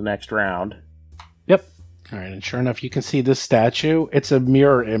going to the next round. Yep. All right, and sure enough, you can see this statue. It's a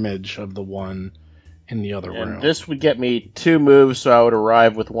mirror image of the one in the other room. And this would get me 2 moves, so I would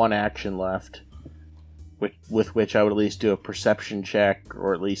arrive with 1 action left, with which I would at least do a perception check,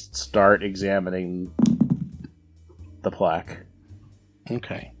 or at least start examining the plaque.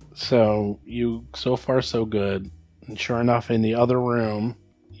 Okay, so far so good. And sure enough, in the other room,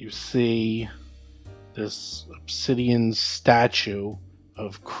 you see this obsidian statue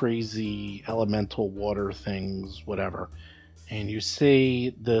of crazy elemental water things, whatever. And you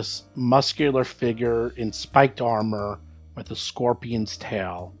see this muscular figure in spiked armor with a scorpion's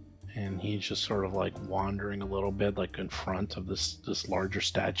tail. And he's just sort of like wandering a little bit, like in front of this larger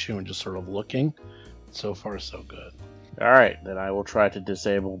statue and just sort of looking. So far, so good. All right, then I will try to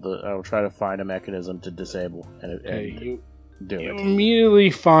I will try to find a mechanism to disable You do it. immediately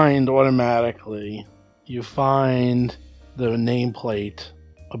find automatically. You find the nameplate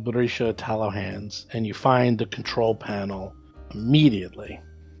of Berisha Talohans, and you find the control panel immediately.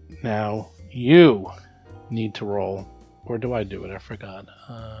 Now, you need to roll. Or do I do it? I forgot.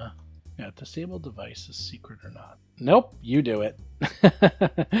 Disable device is secret or not. Nope, you do it.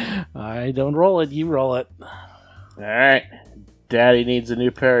 I don't roll it, you roll it. Alright, Daddy needs a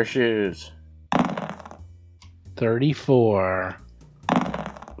new pair of shoes. 34.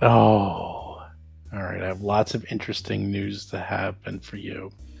 Oh. Alright, I have lots of interesting news to happen for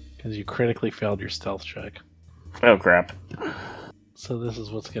you. Because you critically failed your stealth check. Oh, crap. So this is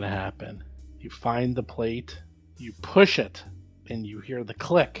what's going to happen. You find the plate, you push it, and you hear the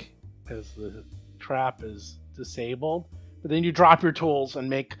click as the trap is disabled. But then you drop your tools and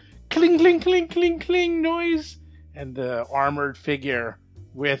make cling, cling, cling, cling, cling noise. And the armored figure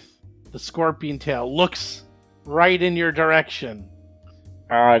with the scorpion tail looks right in your direction.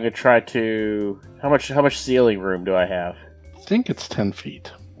 I'm going to try to... How much ceiling room do I have? I think it's 10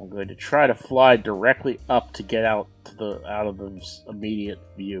 feet. I'm going to try to fly directly up to get out of the immediate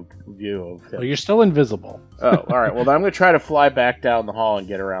view of him. Well, you're still invisible. Oh, alright. Well, then I'm going to try to fly back down the hall and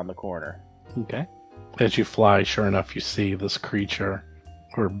get around the corner. Okay. As you fly, sure enough, you see this creature,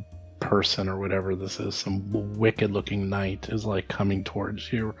 or person, or whatever this is, some wicked-looking knight is, like, coming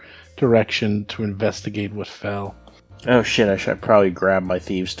towards your direction to investigate what fell. Oh shit, I should probably grab my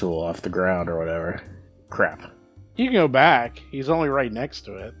thieves' tool off the ground or whatever. Crap. You can go back. He's only right next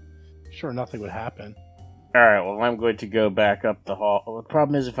to it. Sure, nothing would happen. Alright, well, I'm going to go back up the hall. Well, the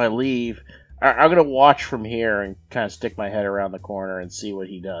problem is if I leave... I'm going to watch from here and kind of stick my head around the corner and see what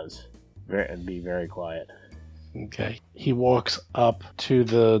he does. And be very quiet. Okay. He walks up to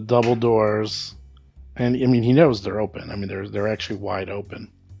the double doors, and, I mean, he knows they're open. I mean, they're actually wide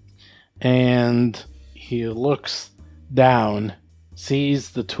open. And he looks down, sees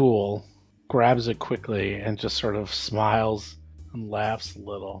the tool, grabs it quickly, and just sort of smiles and laughs a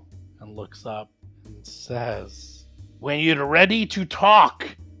little and looks up and says, "When you're ready to talk,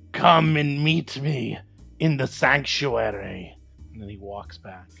 come and meet me in the sanctuary." And then he walks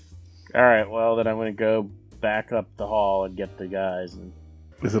back. Alright, well, then I'm going to go back up the hall and get the guys. And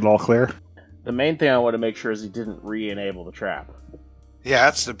Is it all clear? the main thing I want to make sure is he didn't re-enable the trap. Yeah,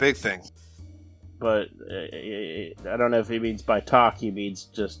 that's the big thing. But I don't know if he means by talk he means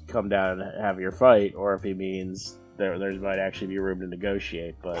just come down and have your fight, or if he means there might actually be room to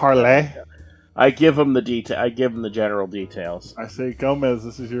negotiate. But Parlay? I give him the I give him the general details. I say, Gomez,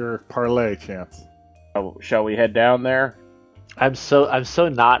 this is your parlay chance. Shall we head down there? I'm so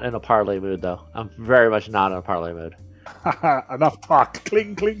not in a parlay mood though. I'm very much not in a parlay mood. Enough talk.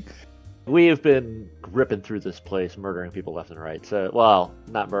 Cling, cling. We have been ripping through this place, murdering people left and right. So, well,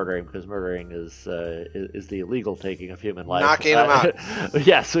 not murdering, because murdering is the illegal taking of human life. Knocking them out.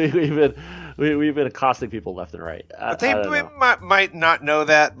 Yes, we've been accosting people left and right. But they might not know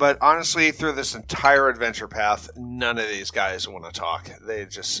that, but honestly, through this entire adventure path, none of these guys want to talk. They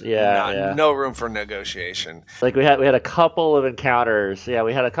just no room for negotiation. Like we had a couple of encounters. Yeah,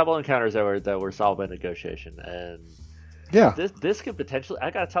 we had a couple of encounters that were solved by negotiation, and Yeah. This could potentially.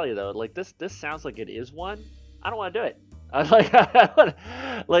 I gotta tell you though, like this sounds like it is one. I don't want to do it.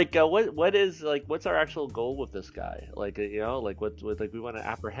 What's our actual goal with this guy? Like, we want to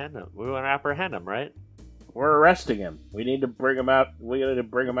apprehend him. We want to apprehend him, right? We're arresting him. We need to bring him out. We need to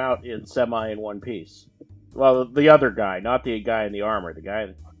bring him out in one piece. Well, the other guy, not the guy in the armor. The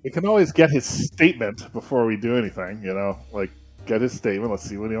guy. We can always get his statement before we do anything, get his statement, let's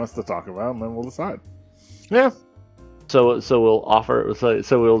see what he wants to talk about, and then we'll decide. Yeah. So we'll offer.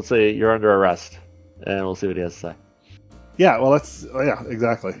 So we'll say you're under arrest, and we'll see what he has to say. Yeah, well,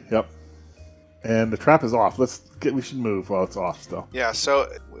 exactly. Yep. And the trap is off. We should move while it's off still. Yeah,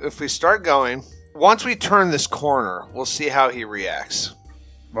 so if we start going, once we turn this corner, we'll see how he reacts.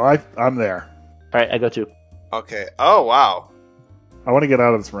 Well, I'm there. All right, I go too. Okay. Oh, wow. I want to get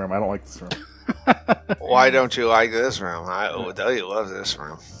out of this room. I don't like this room. Why don't you like this room? I tell you love this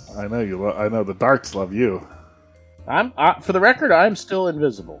room. I know you. I know the darks love you. For the record, I'm still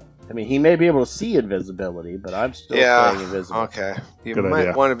invisible. I mean, he may be able to see invisibility, but I'm still staying invisible. Okay. You Good might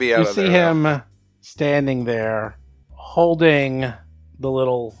idea. want to be out You of see there. him standing there, holding the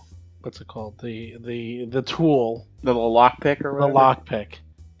little, what's it called? The tool, The little lockpick or the whatever? lockpick.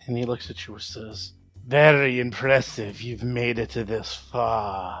 And he looks at you and says, "Very impressive. You've made it to this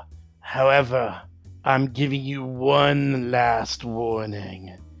far. However, I'm giving you one last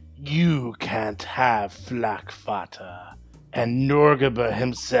warning. You can't have Flakfata. And Norgaba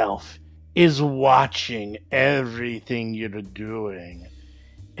himself is watching everything you're doing.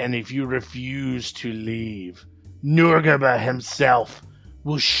 And if you refuse to leave, Norgaba himself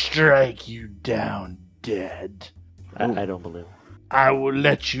will strike you down dead. I don't believe it. I will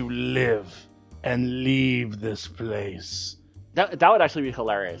let you live and leave this place." That would actually be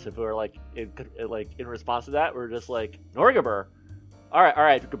hilarious if we were like in response to that, we're just like, Norgabur, all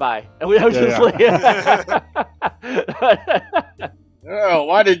right, goodbye, and we would just Oh,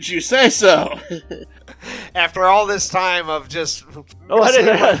 why did you say so? After all this time of just like,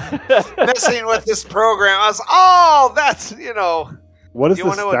 messing with this program, I was, that's, What is you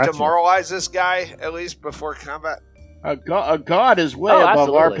this want to statue? demoralize this guy, at least before combat? A god is way Oh, above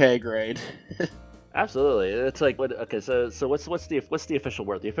our absolutely. pay grade. Absolutely, it's like okay. So what's the official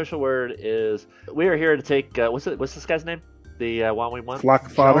word? The official word is we are here to take. What's this guy's name? The one we want.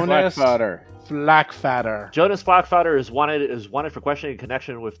 Flakfata. Jonas Fodder. Flakfatter. Jonas Flockfodder is wanted for questioning in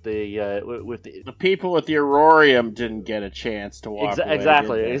connection with the The people at the Aurorium didn't get a chance to walk away,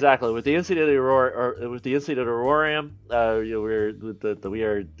 exactly did they? exactly with the incident of Aurorium. We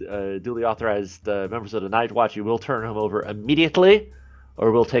are duly authorized members of the Night Watch. You will turn him over immediately,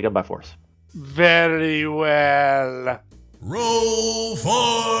 or we'll take him by force. Very well. Roll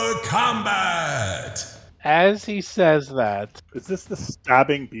for combat! As he says that, Is this the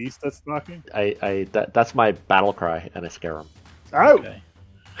stabbing beast that's talking? That's my battle cry, and I scare him. Oh! okay.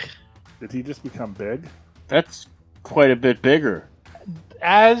 Did he just become big? That's quite a bit bigger.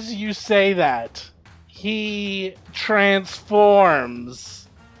 As you say that, he transforms,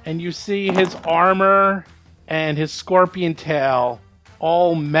 and you see his armor and his scorpion tail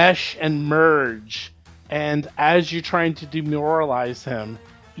all mesh and merge. And as you're trying to demoralize him,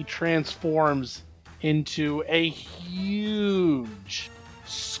 he transforms into a huge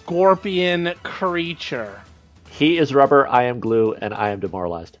scorpion creature. He is rubber, I am glue, and I am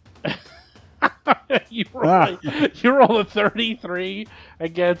demoralized. you roll a 33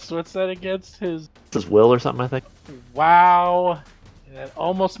 against, what's that against his? This is Will or something, I think. Wow. That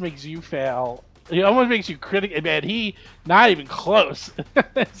almost makes you fail. It almost makes you critical. Man, he not even close.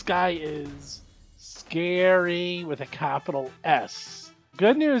 This guy is scary with a capital S.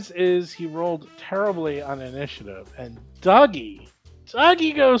 Good news is he rolled terribly on initiative. And Dougie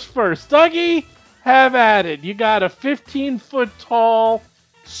goes first. Dougie, have at it. You got a 15-foot tall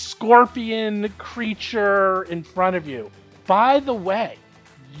scorpion creature in front of you. By the way,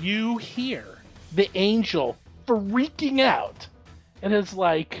 you hear the angel freaking out. And it's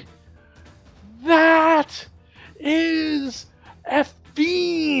like, that is a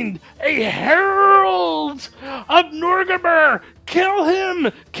fiend, a herald of Norgabur. Kill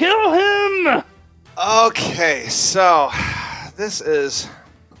him! Kill him! Okay, so this is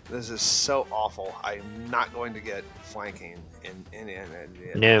so awful. I'm not going to get flanking in.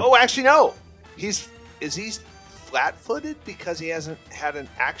 No. Oh, actually, no. Is he flat-footed because he hasn't had an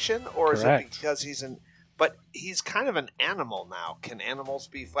action, or Correct. is it because he's an? But he's kind of an animal now. Can animals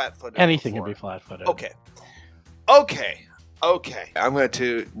be flat-footed? Anything before? can be flat-footed. Okay. I'm going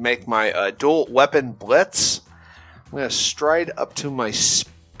to make my dual weapon blitz. I'm going to stride up to my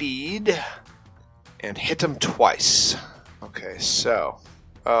speed and hit him twice. Okay, so...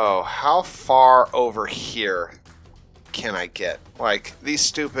 Oh, how far over here can I get? Like, these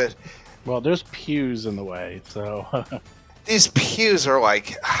stupid... Well, there's pews in the way, so... These pews are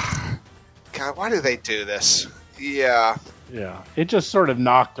like... God, why do they do this? Yeah. Yeah, it just sort of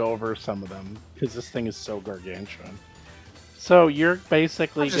knocked over some of them, because this thing is so gargantuan. So you're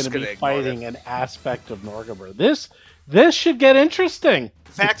basically I'm going just to be gonna ignore fighting it. an aspect of Norgabur. This should get interesting.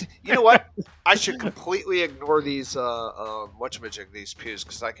 In fact, you know what? I should completely ignore these whatchamajig, these pews,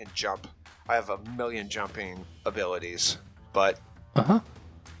 because I can jump. I have a million jumping abilities. But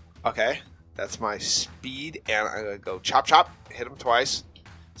okay, that's my speed, and I'm gonna go chop chop, hit him twice.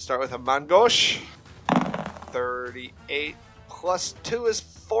 Start with a mangosh. 38 plus 2 is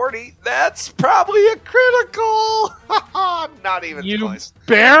 40. That's probably a critical. Not even You close.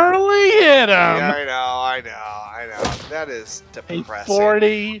 barely hit him. Yeah, I know. That is A depressing.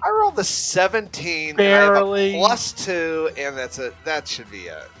 40. I rolled a 17. Barely. And I have a plus 2, and that should be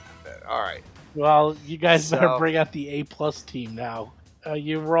a. All right. Well, you guys better So- bring out the A+ team now.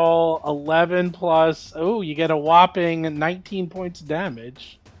 You roll 11 plus. Oh, you get a whopping 19 points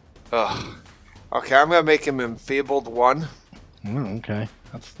damage. Ugh. Okay, I'm gonna make him enfeebled 1 Okay,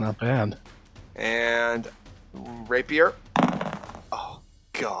 that's not bad. and rapier. Oh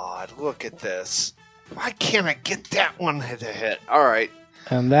God, look at this! Why can't I get that one to hit? All right,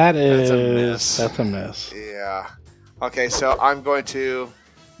 And that's a miss. That's a miss. yeah. Okay, so I'm going to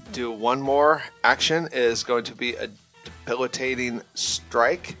do one more action. Is going to be a debilitating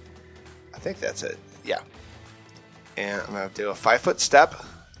strike. I think that's it. Yeah. And I'm gonna do a 5-foot step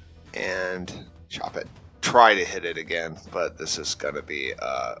and chop it. Try to hit it again, but this is gonna be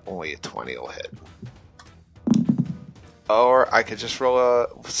only a 20 will hit. Or I could just roll a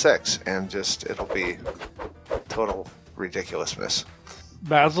 6 and it'll be total ridiculous miss.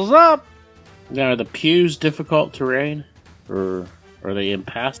 Basil's up. Now, are the pews difficult terrain? Or are they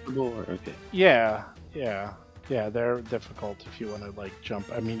impassable? Or, okay. Yeah. They're difficult if you want to jump.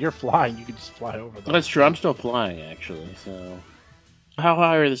 I mean, you're flying. You can just fly over them. Well, that's true. I'm still flying, actually, so... How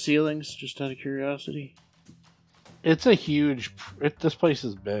high are the ceilings, just out of curiosity? It's a huge. This place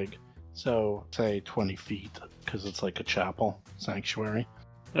is big, so say 20 feet because it's like a chapel sanctuary.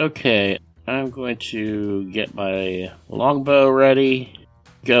 Okay, I'm going to get my longbow ready,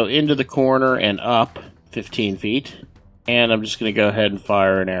 go into the corner and up 15 feet, and I'm just going to go ahead and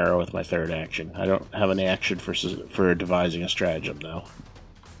fire an arrow with my third action. I don't have any action for devising a stratagem, though.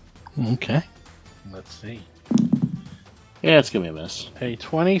 Okay, let's see. Yeah, it's going to be a miss. A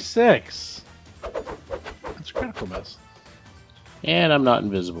 26. That's a critical miss. And I'm not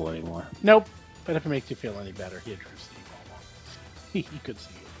invisible anymore. Nope. But if it makes you feel any better, he addressed you. He could see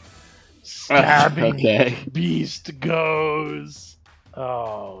you. Stabbing Okay. beast goes.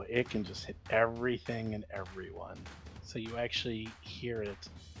 Oh, it can just hit everything and everyone. So you actually hear it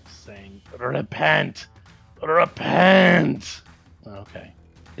saying, "Repent! Repent!" Okay.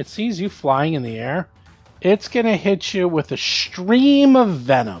 It sees you flying in the air. It's going to hit you with a stream of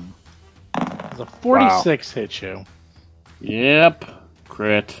venom. Does a 46 hit you? Yep.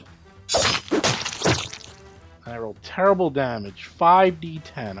 Crit. I rolled terrible damage.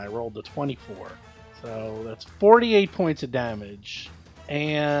 5d10. I rolled a 24. So that's 48 points of damage.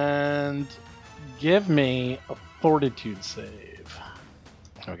 And give me a fortitude save.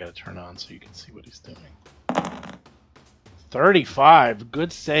 I got to turn on so you can see what he's doing. 35.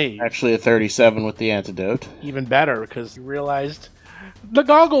 Good save. Actually, a 37 with the antidote. Even better because you realized the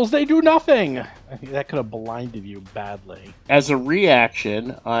goggles, they do nothing. I think that could have blinded you badly. As a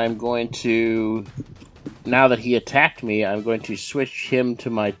reaction, I'm going to... Now that he attacked me, I'm going to switch him to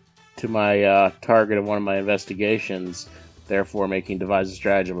my target of one of my investigations, therefore making devise a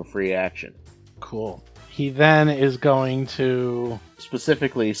stratagem a free action. Cool. He then is going to...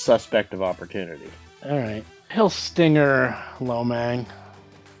 Specifically, suspect of opportunity. Alright. He'll stinger Lomang.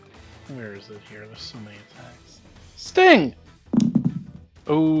 Where is it here? There's so many attacks. Sting!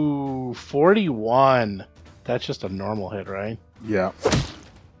 Ooh, 41. That's just a normal hit, right? Yeah.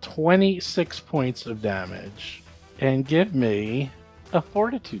 26 points of damage. And give me a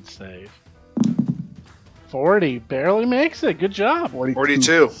fortitude save. 40. Barely makes it. Good job.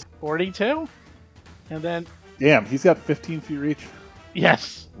 42. 42. And then, Damn, he's got 15 feet reach.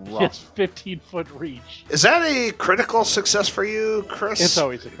 yes. Rough. Yes, 15-foot reach. Is that a critical success for you, Chris? It's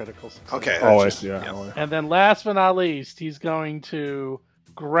always a critical success. Okay. Always, yeah. Always. And then last but not least, he's going to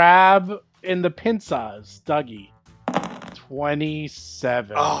grab in the pinzas, Dougie.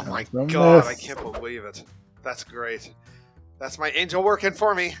 27. Oh my The god, miss. I can't believe it. That's great. That's my angel working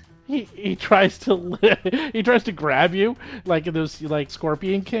for me. He tries to grab you like in those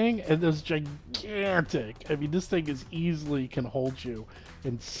Scorpion King, and those gigantic. I mean, this thing is easily can hold you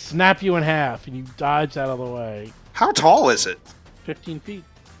and snap you in half, and you dodge out of the way. How tall is it? 15 feet.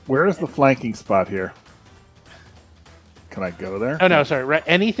 Where is the flanking spot here? Can I go there? Oh no, sorry. Right,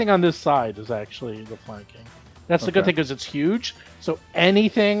 anything on this side is actually the flanking. That's the good Okay. thing because it's huge. So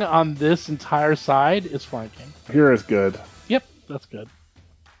anything on this entire side is flanking. Here is good. Yep, that's good.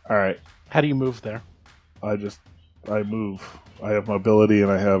 All right. How do you move there? I move. I have mobility,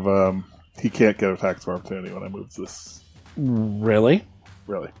 and I have. He can't get attacks of opportunity when I move this. Really?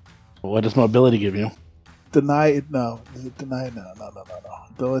 Really. What does mobility give you? Deny? No. Is it deny? No.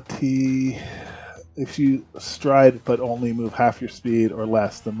 Ability. If you stride but only move half your speed or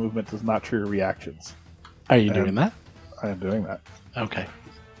less, the movement does not trigger reactions. Are you doing that? I am doing that. Okay.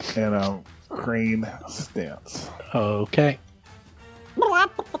 And crane stance. Okay. Now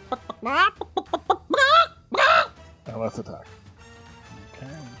let's attack. Okay.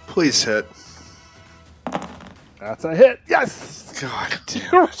 Please hit. That's a hit. Yes. God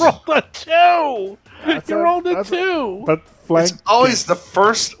damn You it. rolled a 2! That's You a- rolled a that's 2! But flank. It's always the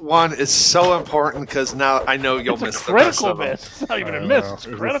first one is so important because now I know you'll It's a miss the rest critical of them. miss. It's not even I a don't miss. know. It's a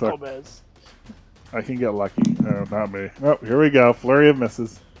It's a critical suck. miss. I can get lucky. No, not me. Oh, here we go. Flurry of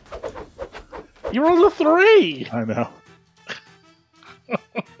misses. You rolled a 3! I know.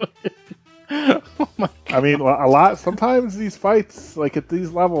 Oh my god. I mean, a lot. Sometimes these fights, like at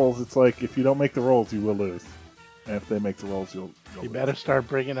these levels, it's like if you don't make the rolls, you will lose. And if they make the rolls, you'll You lose. better start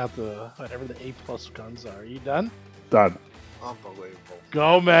bringing out the whatever the A+ guns are. Are you done? Done. Unbelievable.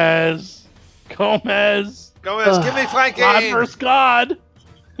 Gomez! Gomez! Gomez, give me flanking! God versus God!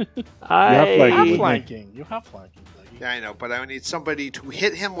 have You flanking. have Wouldn't flanking. You have flanking. Dougie. Yeah, I know, but I need somebody to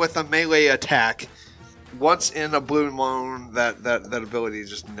hit him with a melee attack. Once in a blue moon, that ability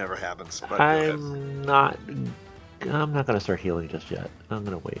just never happens. But I'm not going to start healing just yet. I'm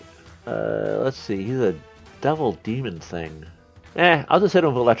going to wait. Let's see. He's a devil demon thing. I'll just hit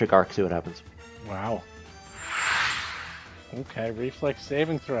him with electric arc. See what happens. Wow. Okay, reflex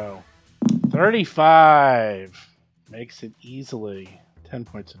saving throw. 35. Makes it easily 10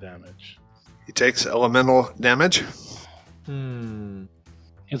 points of damage. he takes elemental damage. He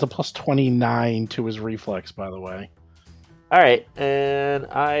has a plus 29 to his reflex, by the way. All right, and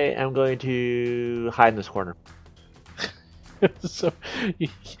I am going to hide in this corner. So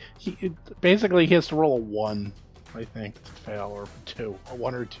basically he has to roll a 1, I think, to fail, or 2. A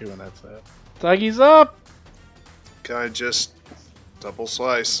 1 or 2, and that's it. Dougie's up! Guy just double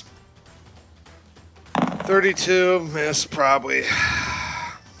slice. 32, miss probably.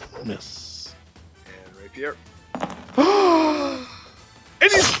 Miss. And rapier.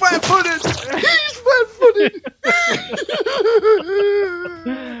 And he's flat-footed! He's flat-footed!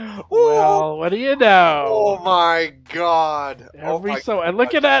 Well, what do you know? Oh my god. And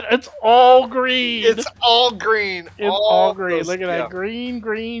look at that, it's all green. It's all green. It's all green. those- Look at yeah. that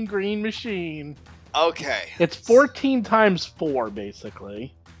green machine. Okay. It's 14 times 4,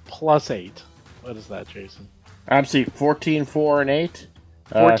 basically, plus 8. What is that, Jason? Obviously, 14, 4, and 8.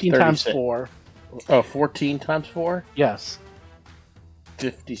 14 times 36. 4. Oh, 14 times 4? Yes,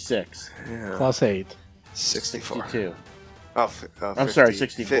 56. Yeah. plus 8. 64. 62. I'm sorry,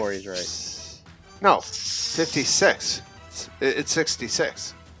 64, he's right. No, 56. It's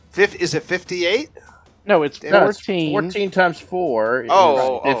 66. Is it 58? No, it's No, it's 14. 14 times 4 is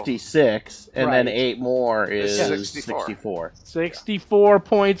Oh. 56, and then Right. 8 more is 64. 64. 64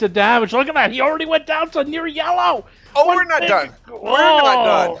 points of damage. Look at that. He already went down to near yellow. Oh, One we're not big- done. Oh, We're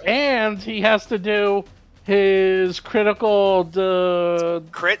not done. And he has to do his critical.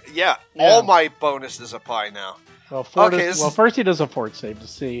 Crit? Yeah. Yeah. All my bonuses apply now. Well, Okay, first he does a fort save to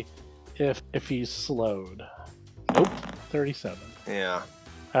see if he's slowed. Nope, 37. Yeah.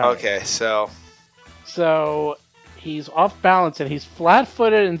 All right. Okay, so So he's off balance and he's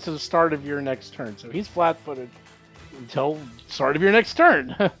flat-footed until the start of your next turn. So he's flat-footed until start of your next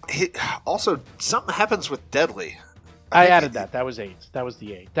turn. also something happens with deadly. I think added that. That was 8. That was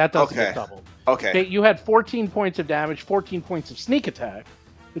the 8. That doesn't Okay. get doubled. Okay. Okay, you had 14 points of damage, 14 points of sneak attack,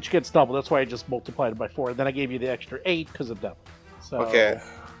 which gets doubled. That's why I just multiplied it by 4. Then I gave you the extra 8 because of double. So, Okay.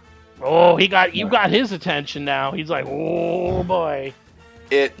 Oh, you got his attention now. He's like, oh boy.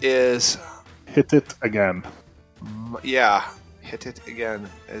 It is. Hit it again. Yeah. Hit it again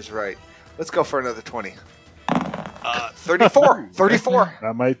is right. Let's go for another 20. 34. 34.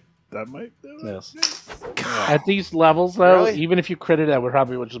 That might do it. Yes. At these levels, though, Really? even if you critted, that would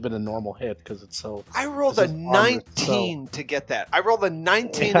probably have been a normal hit because it's so. I rolled This a is armored, 19 to get that. I rolled a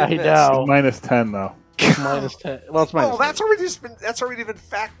 19 I and missed. know. Minus 10 though. Minus 10. Well, it's minus Oh, that's already been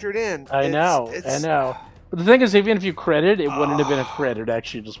factored in. I know. But the thing is, even if you critted, it wouldn't have been a crit. It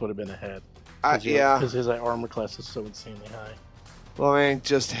actually just would have been a hit. Yeah. Because his armor class is so insanely high. Well, man,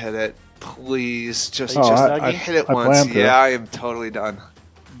 just hit it, please. Just, Oh, just I hit it I once. planned to. Yeah, I am totally done.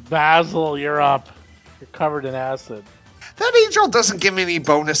 Basil, you're up. You're covered in acid. That angel doesn't give me any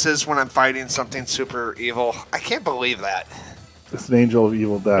bonuses when I'm fighting something super evil. I can't believe that. It's an angel of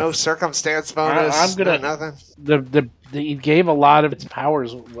evil death. No circumstance bonus. I'm gonna- no nothing. He gave a lot of its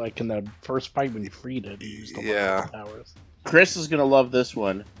powers, like in the first fight when you freed it. He used a lot Yeah. of the powers. Chris is going to love this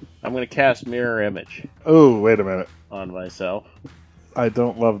one. I'm going to cast Mirror Image Oh, wait a minute. on myself. I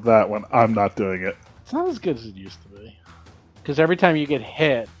don't love that one. I'm not doing it. It's not as good as it used to be. Because every time you get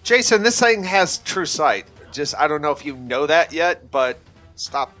hit, Jason, this thing has true sight. Just I don't know if you know that yet, but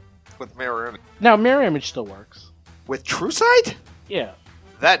stop with mirror image. now mirror image still works. With True Sight? Yeah.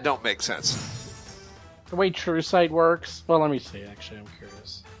 That don't make sense. The way True Sight works. Well, let me see. Actually, I'm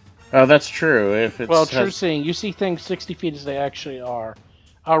curious. Oh, that's true. If it's True Seeing, you see things 60 feet as they actually are.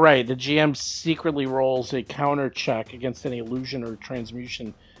 All right, the GM secretly rolls a counter check against any illusion or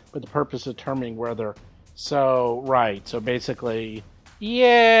transmutation with the purpose of determining whether. So basically,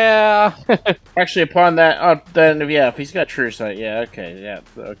 yeah. Actually, upon that, then if he's got True Sight, yeah, okay, yeah.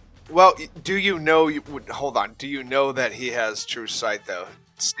 Well, do you know? Hold on. Do you know that he has True Sight, though?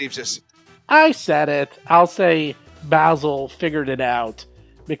 Steve just. I said it. I'll say Basil figured it out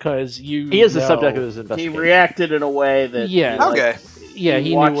because he is the subject of his He investigation. reacted in a way that Okay. he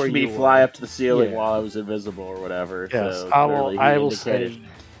knew watched where me you fly were. up to the ceiling Yeah. while I was invisible or whatever. Yes, so I clearly will. he I will indicated- say.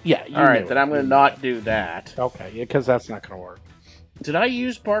 Yeah. You All right, knew then it. I'm going to not do that. Okay, because that's not going to work. Did I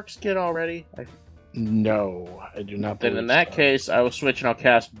use Bark Skin already? No, I do not. Then believe in that so. case, I will switch and I'll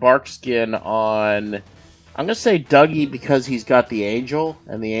cast Bark Skin on. I'm going to say Dougie because he's got the Angel,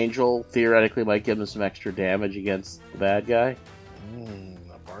 and the Angel theoretically might give him some extra damage against the bad guy. The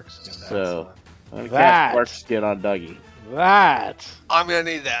bark skin. So I'm going to That- cast Bark Skin on Dougie. That I'm gonna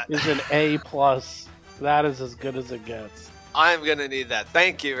need that. is an A plus. That is as good as it gets. I'm gonna need that.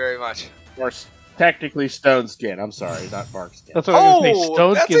 Thank you very much. Or technically Stone Skin. I'm sorry, not Bark Skin. That's what I was going to Oh, say.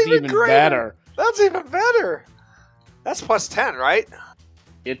 Stone that's skin's even even greater. better. That's even better. That's plus 10, right?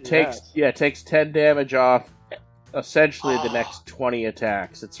 It takes Yes. it takes 10 damage off essentially the Oh. next 20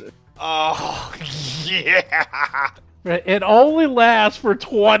 attacks. It's Oh, yeah. It only lasts for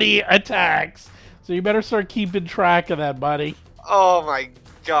 20 attacks, so you better start keeping track of that, buddy. Oh my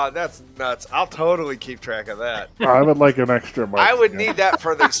god, that's nuts. I'll totally keep track of that. I would like an extra mark. I would need that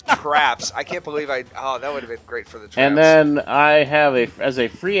for these traps. I can't believe Oh, that would have been great for the traps. and then I have as a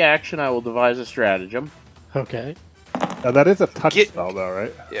free action I will devise a stratagem. Okay. Now, that is a touch Get- spell, though,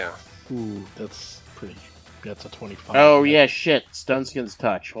 right? Yeah. Ooh, that's pretty. That's a 25. Oh yeah, shit. Stone Skin's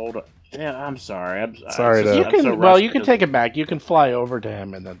touch. Hold on. Yeah, I'm sorry. Sorry to- You I'm can. so Well, rusty you can because- take it back. You can fly over to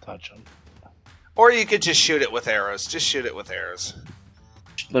him and then touch him. Or you could just shoot it with arrows. Just shoot it with arrows.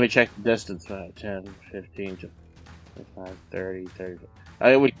 Let me check the distance. 10, 15, 25, 30, 30.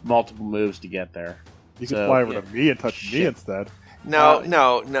 I would multiple moves to get there. You can So, fly over yeah. to me and touch me Shit. instead. No.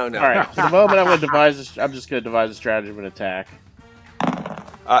 All right. For the moment, I'm just going to devise a stratagem and attack.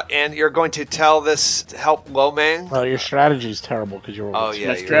 And you're going to tell this to help Lomang? Well, your strategy's terrible because you're. Oh yeah,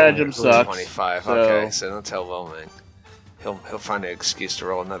 My you're stratagem rolling sucks, 25. so- Okay, so don't tell Lomang. He'll find an excuse to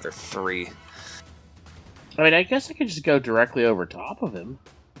roll another 3. I mean, I guess I could just go directly over top of him,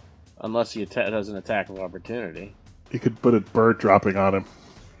 unless he does an attack of opportunity. You could put a bird dropping on him.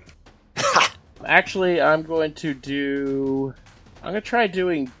 Actually, I'm going to try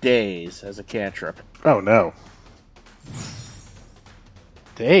doing Daze as a cantrip. Oh, no.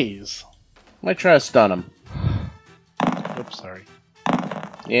 Days. I might try to stun him. Oops, sorry.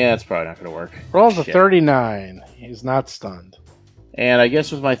 Yeah, it's probably not going to work. Rolls a Shit. 39. He's not stunned. And I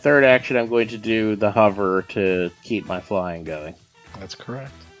guess with my third action, I'm going to do the hover to keep my flying going. That's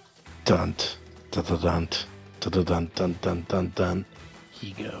correct. Dunt. Dunt. Dunt. Dunt. Dunt. Dunt. Dunt.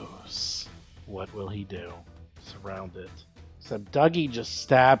 He goes. What will he do? Surrounded. Except Dougie just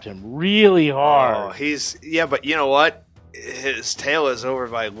stabbed him really Oh, hard. but you know what? His tail is over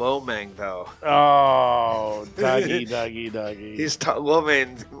by Lomang, though. Oh, Dougie.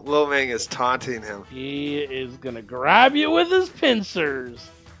 Lomang is taunting him. He is gonna grab you with his pincers.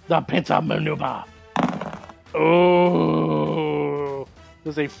 The pincer maneuver. Oh,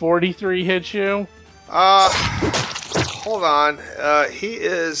 does a 43 hit you? Hold on. He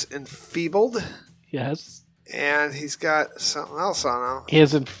is enfeebled, Yes. and he's got something else on him. He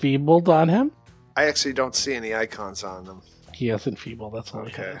has enfeebled on him. I actually don't see any icons on them. He has enfeebled. That's all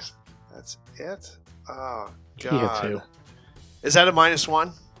he Okay. has. That's it? Oh, He hit God. two. Is that a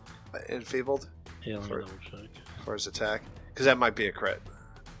 -1? Enfeebled Yeah, let me For- double check. for his attack? Because that might be a crit.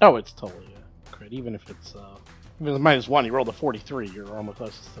 Oh, it's totally a crit. Even if it's -1, he rolled a 43. You're almost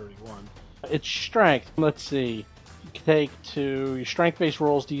close to 31. It's strength. Let's see. You can take to your strength-based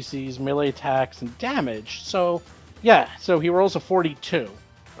rolls, DCs, melee attacks, and damage. So, yeah. So he rolls a 42.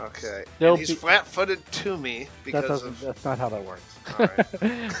 Okay. They'll And he's be- flat-footed to me That because doesn't. of... That's not how that works. All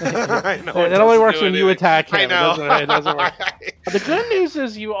right. I know It only doesn't works do when you anything. attack him. I know. It doesn't work. The good news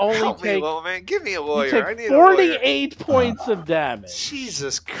is you only Help me, take, little man. Give me a you lawyer. I take need a lawyer. 48 points of damage.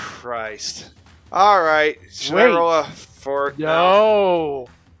 Jesus Christ. All right. Should I Wait. roll a 4? No.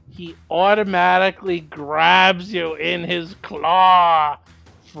 He automatically grabs you in his claw.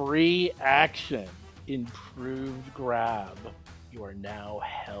 Free action. Improved grab. You are now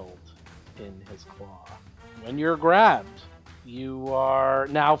held in his claw. When you're grabbed, you are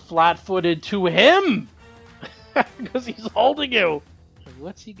now flat-footed to him. Because he's holding you.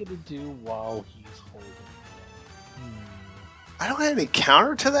 What's he gonna do while he's holding you? I don't have any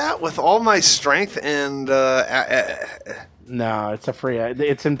counter to that with all my strength and. No, it's a free.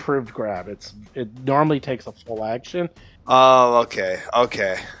 It's improved grab. It normally takes a full action. Oh, okay.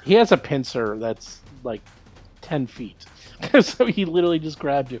 He has a pincer that's like 10 feet, so he literally just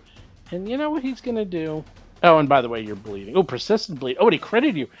grabbed you. And you know what he's gonna do? Oh, and by the way, you're bleeding. Oh, persistent bleed. Oh, and he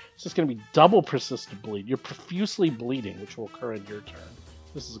critted you. It's just gonna be double persistent bleed. You're profusely bleeding, which will occur in your turn.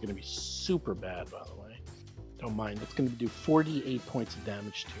 This is gonna be super bad, by the way. Don't mind. It's gonna do 48 points of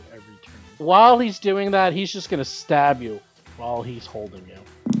damage to you every turn. While he's doing that, he's just gonna stab you while he's holding you.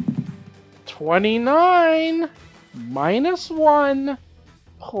 29 minus 1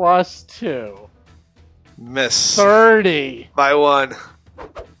 plus 2. Miss. 30. By 1.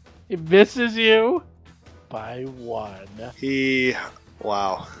 It misses you by 1.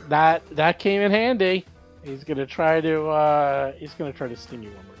 Wow. That came in handy. He's gonna try to sting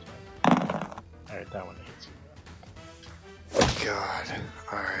you one more time. Alright, that one hits you. God.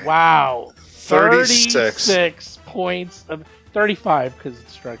 Alright. Wow. 36. 36 points of 35 because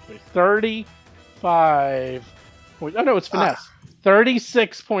it's strike based. 35 points. Oh no, it's finesse.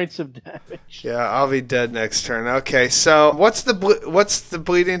 36 points of damage. Yeah, I'll be dead next turn. Okay, so what's the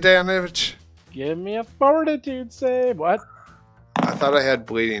bleeding damage? Give me a fortitude save. What? I thought I had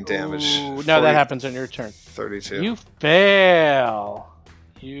bleeding damage. Ooh, no, that happens on your turn. 32. You fail.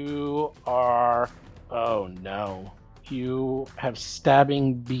 You are... Oh, no. You have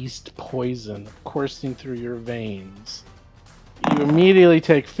stabbing beast poison coursing through your veins. You immediately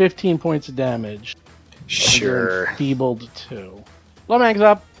take 15 points of damage. Sure. Enfeebled 2. Lomang's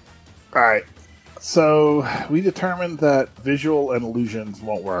up. All right. So we determined that visual and illusions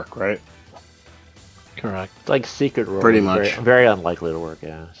won't work, right? Correct. It's like secret roll. Pretty much. Very unlikely to work,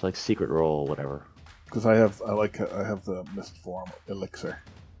 yeah. It's like secret roll, whatever. Because I have the mist form elixir.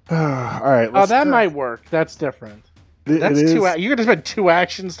 All right. Oh, that might work. That's different. That's it is, two. You're gonna spend 2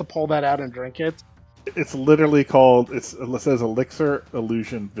 actions to pull that out and drink it. It's literally called. It says elixir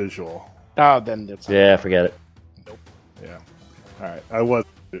illusion visual. Oh, then it's Yeah, forget it. Yeah. All right. I was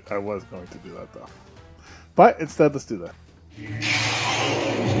going to do that though, but instead, let's do that.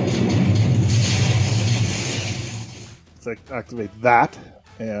 Let's activate that,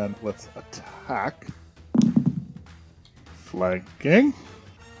 and let's attack. Flanking.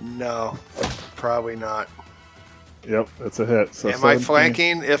 No, probably not. Yep, it's a hit. So Am I 17.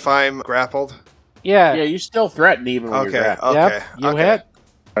 flanking if I'm grappled? Yeah. Yeah, you still threaten even when you're Okay, grappled. okay. Yep. You okay. hit.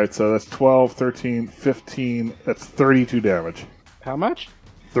 All right, so that's 12, 13, 15. That's 32 damage. How much?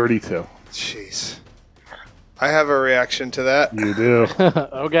 32. Jeez. I have a reaction to that. You do.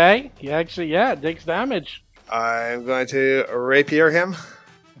 Okay. He actually, it takes damage. I'm going to rapier him.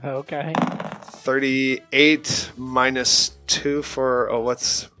 Okay. 38 minus 2 for... Oh,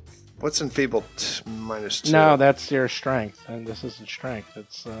 what's enfeebled minus 2? No, that's your strength, and this isn't strength.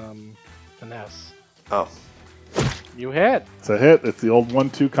 It's finesse. Oh. You hit, It's a hit. It's the old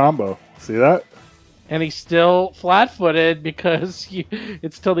 1-2 combo. See that? and he's still flat-footed because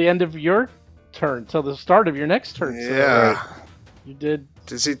it's till the end of your turn, till the start of your next turn. So Yeah. you did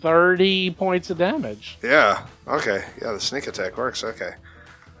Does he... 30 points of damage. Yeah. Okay. Yeah, the sneak attack works. Okay.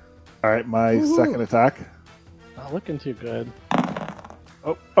 All right, my second attack. Not looking too good.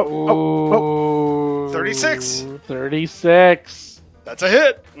 Oh. 36. 36 That's a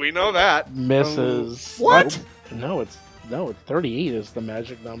hit. We know that. misses. What? No, it's 38 is the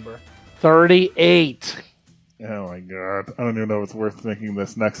magic number. 38. Oh my god. I don't even know if it's worth making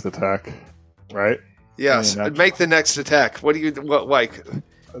this next attack. Right? Yes. I mean, Make the next attack. What do you... What, like...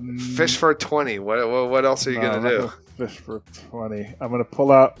 Fish for 20. What else are you going to do? Fish for 20. I'm going to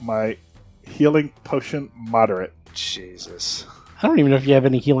pull out my healing potion moderate. Jesus. I don't even know if you have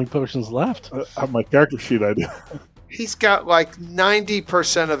any healing potions left. On my character sheet, I do. He's got like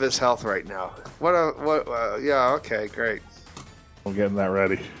 90% of his health right now. Yeah, okay, great. I'm getting that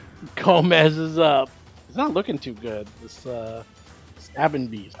ready. Gomez is up. It's not looking too good. This stabbing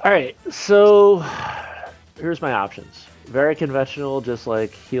beast. All right, so here's my options. Very conventional, just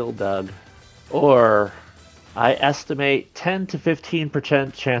like heal Doug. Or I estimate 10 to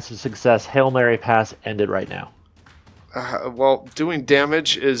 15% chance of success. Hail Mary pass ended right now. Well, doing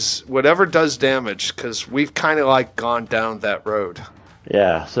damage is whatever does damage, because we've kind of like gone down that road.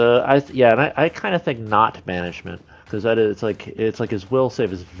 Yeah, so I kind of think not management, because it's like his will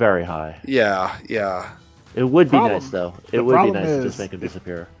save is very high. Yeah. It would be Problem- nice, though. It the would be problem nice to is just make him if-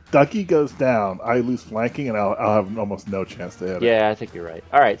 disappear. Ducky goes down, I lose flanking, and I'll have almost no chance to hit it. Yeah, I think you're right.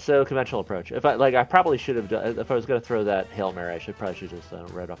 All right, so conventional approach. If I probably should have done. If I was going to throw that Hail Mary, I should just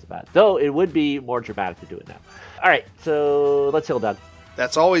right off the bat. Though it would be more dramatic to do it now. All right, so let's heal Doug.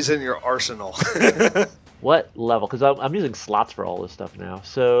 That's always in your arsenal. What level? Because I'm using slots for all this stuff now.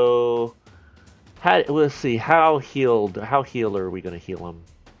 So, let's see. How healed are we going to heal him?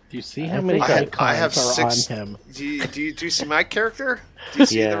 Do you see how many I icons have are 6. on him? Do you see my character? Do you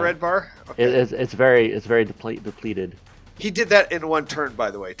see Yeah. the red bar? Okay. It's very depleted. He did that in one turn,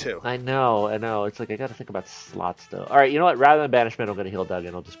 by the way, too. I know. It's like I got to think about slots though. All right, you know what? Rather than banishment, I'm going to heal Doug,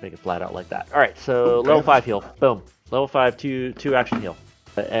 and I'll just make it flat out like that. All right, so level 5 heal. Boom. Level 5, two action heal.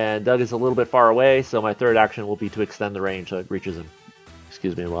 And Doug is a little bit far away, so my third action will be to extend the range so it reaches him.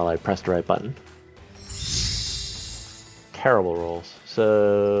 Excuse me while I press the right button. Terrible rolls.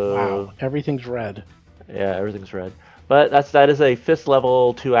 So Wow, everything's red. yeah, everything's red. But that is a 5th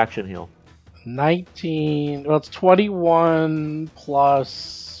level 2 action heal. 19. Well, it's 21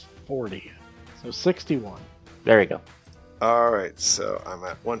 plus 40, so 61. There you go. All right, so I'm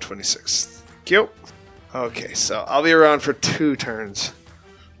at 126. Thank you. Okay, so I'll be around for 2 turns.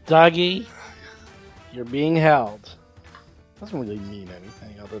 Dougie, you're being held. Doesn't really mean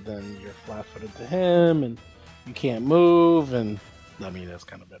anything other than you're flat-footed to him, and you can't move, and I mean that's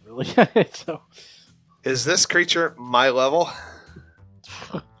kind of it, really. So, Is this creature my level?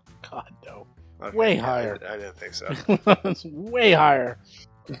 God no, Okay, Way yeah, higher. I didn't think so. it's way higher.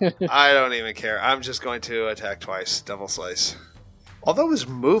 I don't even care. I'm just going to attack twice. Double slice. Although his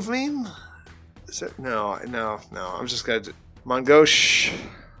moving... Is it? No. I'm just going to... Mongosh.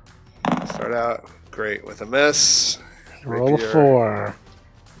 Start out great with a miss. Roll a Rapier. 4.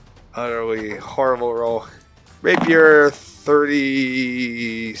 Utterly horrible roll. Rapier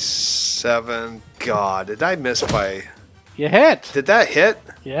 37. God, did I miss by... You hit. Did that hit?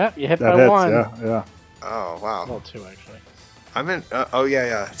 Yeah, you hit That by hits, 1. yeah. Oh, wow. Well, 2 actually. I'm in... oh,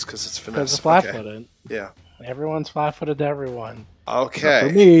 yeah. It's because it's Because finesse. it's flat-footed. Okay. Yeah. Everyone's flat-footed to everyone. Okay.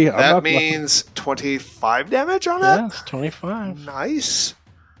 For me, I'm that not- means 25 damage on that? Yeah, it's 25. Nice.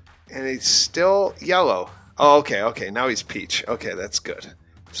 And he's still yellow. Oh, okay. Now he's peach. Okay, that's good.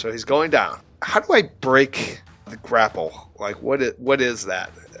 So he's going down. How do I break the grapple? Like, what is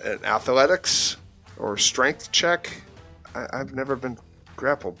that? An athletics or strength check? I've never been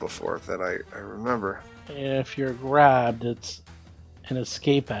grappled before that I remember. If you're grabbed, it's an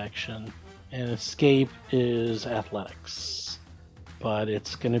escape action. And escape is athletics. But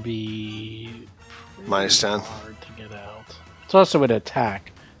it's going to be Minus 10. hard to get out. It's also an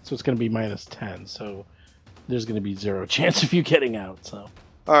attack, so it's going to be minus 10. So there's going to be 0 chance of you getting out. So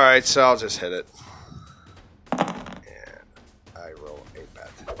All right, so I'll just hit it. And I roll a bad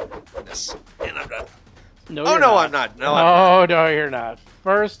miss. And I'm done. no, Oh, you're no, not. I'm not. No, I'm not. Oh, no, you're not.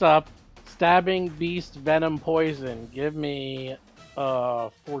 First up, stabbing beast venom poison. Give me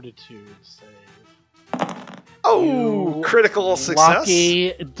fortitude save. Oh, You critical success.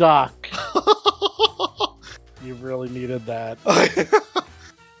 Lucky duck. You really needed that.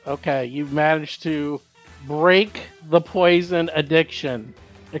 Okay, you've managed to break the poison addiction.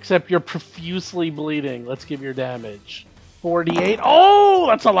 Except you're profusely bleeding. Let's give your damage. 48. Oh,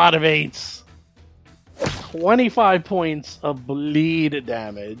 that's a lot of 8s. 25 points of bleed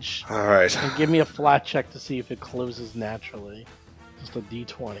damage. All right. And give me a flat check to see if it closes naturally. Just a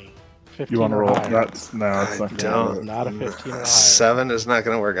d20. 15 You want to or roll? higher. That's no, it's not don't. going to Not a 15 or higher. 7 is not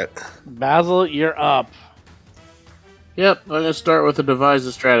going to work it. Basil, you're up. Yep, I'm going to start with a devise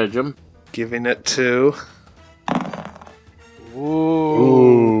a stratagem. Giving it to... Ooh.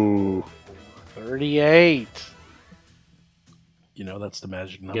 Ooh. 38. You know that's the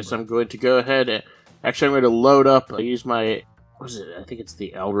magic number. Guess I'm going to go ahead and... Actually, I'm going to load up. I use my... What is it? I think it's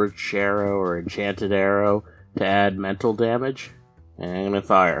the Eldritch Arrow or Enchanted Arrow to add mental damage. And I'm going to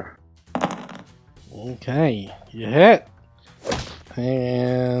fire. Okay, you hit.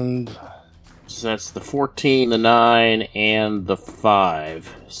 And So that's the 14, the 9, and the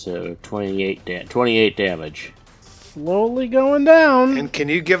 5. So 28 damage. slowly going down. And can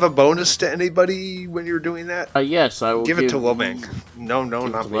you give a bonus to anybody when you're doing that? Yes, I will Give it to Lomang. No, Give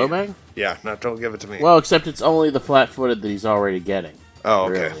it not to me. Lomang? Yeah, don't give it to me. Well, except it's only the flat-footed that he's already getting. oh,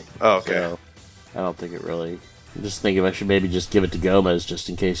 okay. Really. Oh, okay. So, I don't think it really... I'm just thinking I should maybe just give it to Gomez just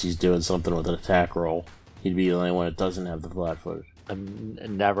in case he's doing something with an attack roll. He'd be the only one that doesn't have the flat-footed.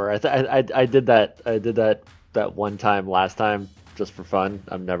 Never. I did that one time last time just for fun.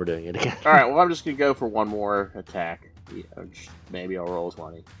 I'm never doing it again. Alright, well, I'm just going to go for one more attack. Yeah, maybe I'll roll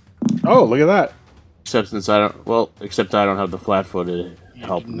 20. Oh, look at that. Except I don't have the flat-footed. You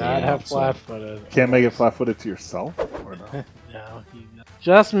help do me not out, have so- flat-footed. Can't make it flat-footed to yourself, or no? No, he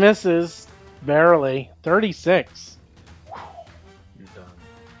just misses barely. 36. You're done.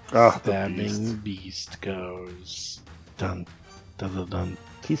 Oh, the Stabbing beast. beast goes. Dun dun dun dun.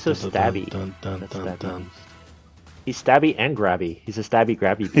 He's so dun, stabby. Dun dun That's dun stabby. dun. He's stabby and grabby. He's a stabby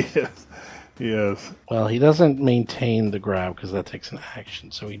grabby beast. Yes, he is. Well, he doesn't maintain the grab because that takes an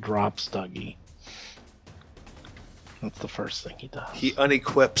action, so he drops Dougie. That's the first thing he does. He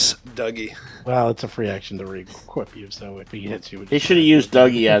unequips Dougie. Well, it's a free action to re-equip you, so if he hits you, He should have used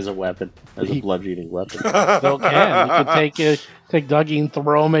Dougie as a weapon, as a bludgeoning weapon. still can. You could take Dougie and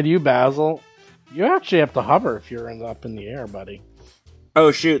throw him at you, Basil. You actually have to hover if you're up in the air, buddy.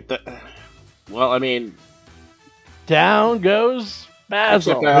 Oh shoot! Well, I mean, Down goes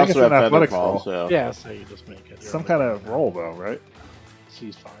Basil. except I think it's also an have athletics Featherfall, roll. so Yeah, so you just make it. Some kind of roll, though, right?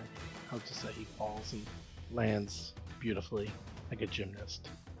 He's fine. I'll just say he falls and lands beautifully like a gymnast.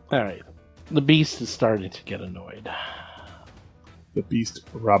 All right. The beast is starting to get annoyed. The beast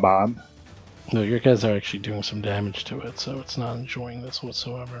Raban. No, your guys are actually doing some damage to it, so it's not enjoying this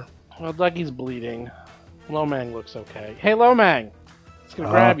whatsoever. Well, Dougie's bleeding. Lomang looks okay. Hey, Lomang! It's gonna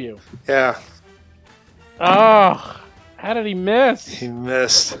grab you. Yeah, Oh! How did he miss? he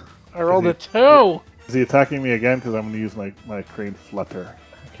missed. I rolled a 2! Is he attacking me again? Because I'm going to use my crane flutter.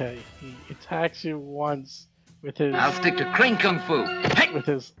 Okay, he attacks you once with his I'll stick to crane kung fu. Hey! with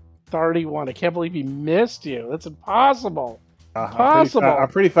his 31. I can't believe he missed you. That's impossible. I'm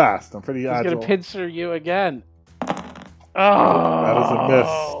pretty fast. I'm pretty He's agile. gonna pincer you again. Oh! That is a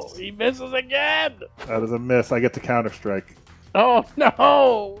miss. He misses again. That is a miss. I get to counter strike. Oh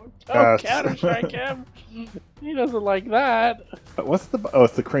no! Don't Yes. counter strike him. He doesn't like that. What's the? Oh,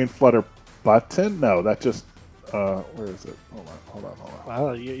 it's the crane flutter button. No, that just. Where is it? Hold on.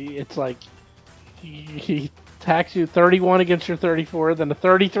 Well, it's like he attacks you 31 against your 34, then a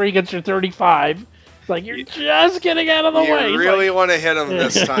 33 against your 35. It's like you're just getting out of the You way. He's really like, want to hit him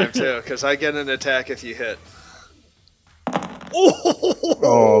this time too, because I get an attack if you hit.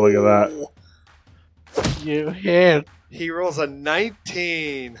 Oh, look at that. you hit. He rolls a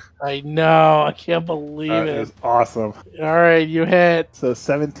 19. I know. I can't believe That it. is awesome. All right, you hit So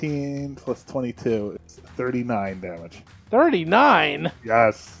 17 plus 22. It's 39 damage. 39.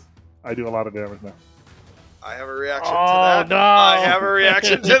 Yes. I do a lot of damage now. I have a reaction to Oh that. no! I have a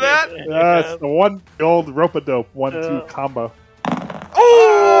reaction to that. Yes, the old rope-a-dope 1-2 combo.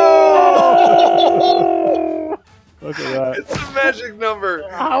 Oh! Look at that. It's a magic number.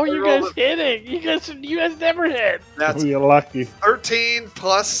 How are I you rolled guys hitting? You guys never hit. That's You're lucky. 13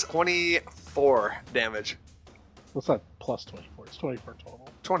 plus 24 damage. What's that? Plus 24. It's 24 total.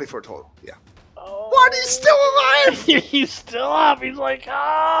 24 total. Yeah. Oh. What? He's still alive? He's still up. He's like, oh.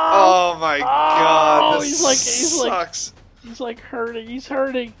 Oh my god. This He's like hurting. He's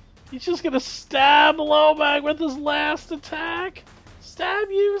hurting. He's just gonna stab Lomang with his last attack. Stab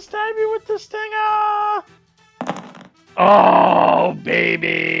you with the stinger. Oh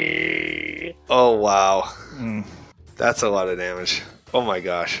baby. Oh wow. Mm. That's a lot of damage. Oh my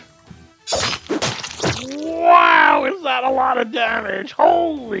gosh. Wow, is that a lot of damage?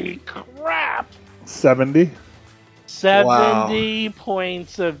 Holy crap. 70. 70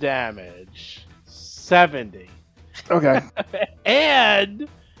 points of damage. 70. Okay. And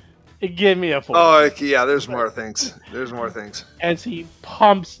give me a 4. Oh yeah, there's more things. There's more things. As he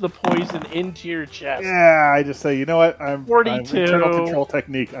pumps the poison into your chest. Yeah, I just say, you know what? I'm 42. internal control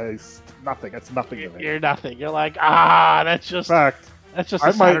technique. Nothing. That's nothing to me. You're nothing. You're like, that's In just fact, a I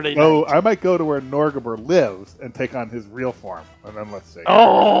Saturday might go. night. I might go to where Norgabur lives and take on his real form, and then let's see.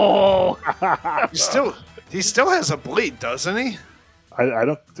 Oh! He still has a bleed, doesn't he? I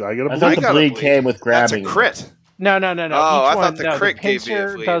don't. Do I get a I bleed? thought I the got a bleed bleed. came with That's a grabbing. crit. No. Oh, Each I one, thought the crit gave you a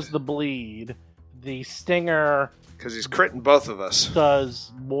pincer bleed. does the bleed. The stinger Because he's critting both of us.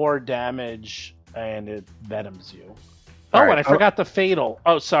 does more damage, and it venoms you. All Oh, right, and I forgot the fatal.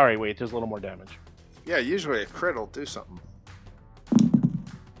 Oh, sorry. Wait, there's a little more damage. Yeah, usually a crit will do something.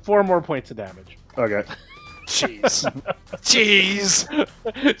 4 more points of damage. Okay. Jeez.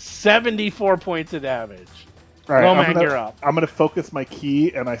 Jeez. 74 points of damage. All right. Lomang, you're up. I'm gonna focus my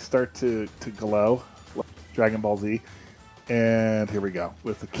key, and I start to glow, like Dragon Ball Z. And here we go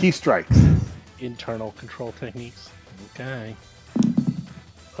with the key strikes. Internal control techniques. Okay.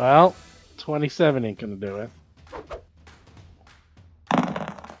 Well, 27 ain't gonna do it.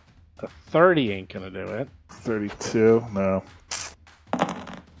 A 30 ain't gonna do it. 32. No.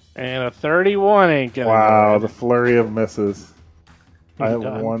 And a 31 ain't gonna Wow, do the flurry of misses. I have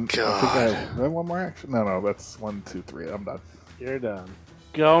done? one. I think I God. have, do I have one more action. No, that's 1, 2, 3. I'm done. it. You're done.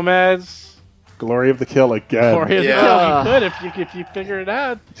 Gomez, Glory of the kill again. Glory of the Yeah. kill. You could if you figure it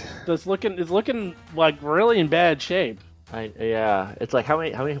out. It's looking like really in bad shape. Yeah, it's like how many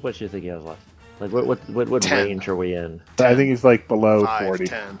hit points do you think he has left? Like what 10. range are we in? I think he's like below 5, 40.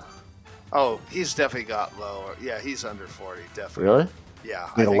 10. Oh, he's definitely got lower. Yeah, he's under 40, definitely. Really? Yeah,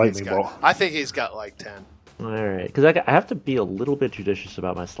 Need a think lightning bolt. I think he's got like 10. All right, because I have to be a little bit judicious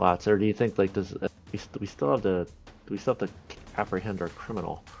about my slots, or do you think like does we still have to apprehend our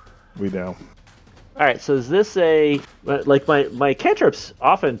criminal? We do. All right, so is this like my cantrips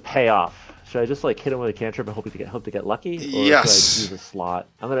often pay off? Should I just like hit him with a cantrip and hope to get lucky? Or Yes. should I use a slot?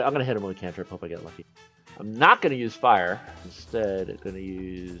 I'm gonna hit him with a cantrip, hope I get lucky. I'm not gonna use fire. Instead, I'm gonna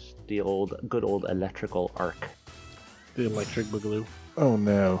use the good old electrical arc. The electric boogaloo. Oh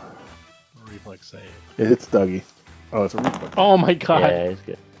no. Reflex save. It hits Dougie. Oh, it's a reflex. Oh my god. Yeah, it's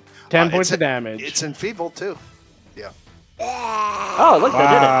good. 10 points it's of damage. It's enfeebled too. Yeah. Oh, look,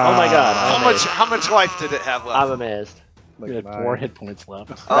 I did it! Oh my god! How much life did it have left? I'm amazed. Like You had 9. 4 hit points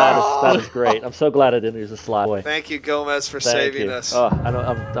left. That is great. I'm so glad I didn't use a slot. Boy, Thank you, Gomez, for thank saving you. us. Oh,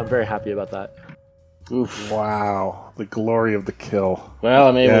 I'm very happy about that. Oof. Wow. The glory of the kill. Well,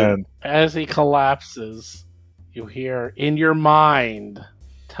 I mean, Again. As he collapses, you hear in your mind,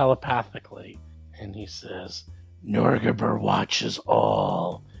 telepathically, and he says, Norgaber watches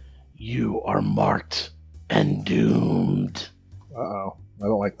all. You are marked and doomed. Uh-oh. I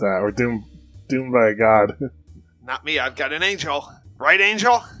don't like that. We're doomed by a god. Not me. I've got an angel. Right,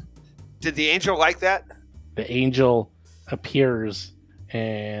 angel? Did the angel like that? The angel appears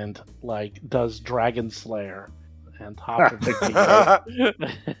and does Dragon Slayer on top of the king.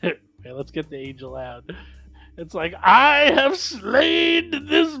 Okay, let's get the angel out. It's like, I have slain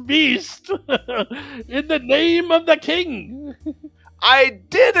this beast in the name of the king. I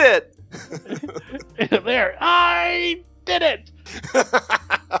did it! There, I did it.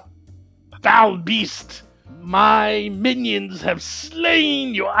 Foul beast, my minions have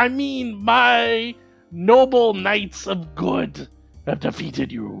slain you. I mean, my noble knights of good have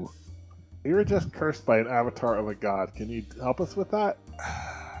defeated you. We were just cursed by an avatar of a god. Can you help us with that?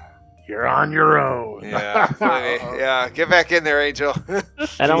 You're on your own. Yeah, yeah. Get back in there, angel.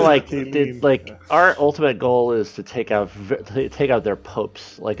 And I'm like, Jeez. our ultimate goal is to take out their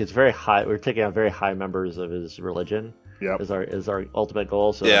popes. Like, it's very high. We're taking out very high members of his religion. Yep. Is our ultimate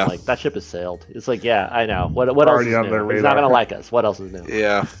goal. So Yeah. I'm like, that ship has sailed. It's like, yeah, I know. What else Already is on new? their He's not radar. gonna like us. What else is new?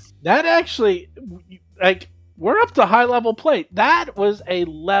 Yeah. That actually, we're up to high level plate. That was a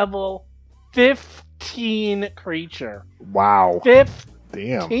level 15 creature. Wow. 15.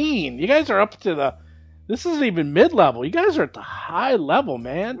 Damn. You guys are up to this isn't even mid level. You guys are at the high level,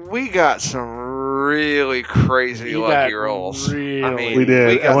 man. We got some really crazy You lucky got rolls. really- I mean, We did.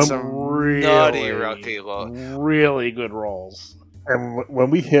 We got And some really, nutty lucky rolls. really good rolls. And when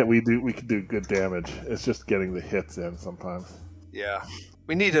we hit, we can do good damage. It's just getting the hits in sometimes. Yeah.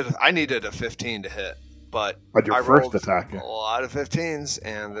 I needed a 15 to hit, but But your I first rolled attack, a lot of 15s,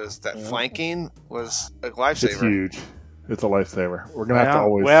 and that Yeah. flanking was a it's lifesaver. huge. It's a lifesaver. We're gonna have to Yeah,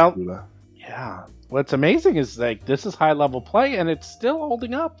 always well- do that. Yeah. What's amazing is this is high level play and it's still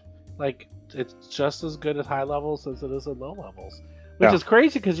holding up. Like it's just as good at high levels as it is at low levels, which Yeah. is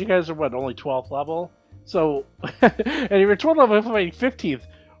crazy because you guys are only 12th level. So, and if you're 12th level, if you're 15th,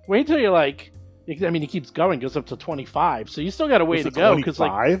 wait till you're it keeps going, goes up to 25. So you still got a way Is to it go because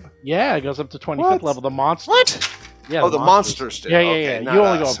 25? it goes up to 25th What? level. The monster. What? Yeah. Oh, the monsters do. Yeah. Okay, not You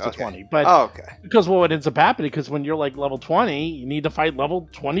only go us. up to Okay. 20, but Oh, okay. because what ends up happening, because when you're level 20, you need to fight level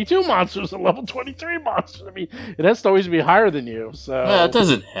 22 monsters and level 23 monsters. I mean, it has to always be higher than you. So well, it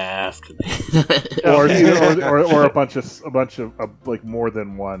doesn't have to be. or a bunch of more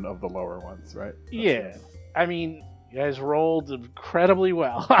than one of the lower ones, right? yeah, I mean, you guys rolled incredibly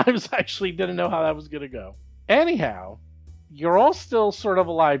well. I didn't know how that was gonna go. Anyhow, you're all still sort of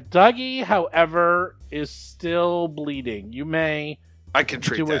alive. Dougie, however, is still bleeding. You may I can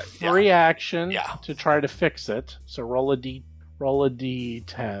treat do a that. free action Yeah. to try to fix it. So roll a D10,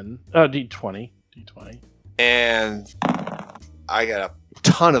 D20. And I got a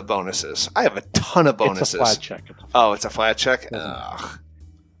ton of bonuses. I have a ton of bonuses. It's a flat check. Oh, it's a flat check? Doesn't Ugh.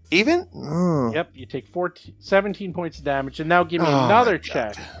 Even? Mm. Yep, you take 17 points of damage, and now give me Oh, another my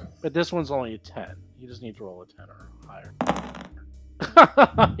check. God. But this one's only a 10. You just need to roll a 10 or higher.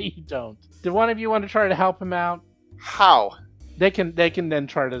 You don't. Did one of you want to try to help him out? How? They can try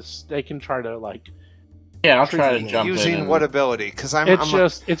to Yeah, I'll try to jump in. Using and- what ability? Because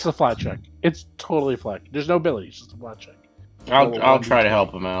it's a flat check. It's totally flat. There's no ability. It's just a flat check. I'll try to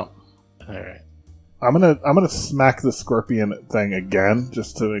help him out. All right. I'm gonna smack the scorpion thing again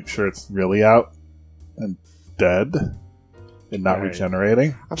just to make sure it's really out and dead. and not Right.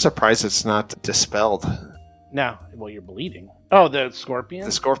 regenerating. I'm surprised it's not dispelled. Now, well, you're bleeding. Oh, the scorpion?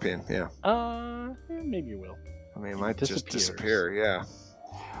 The scorpion, yeah. Maybe you will. I mean, it might just Disappears. disappear, yeah.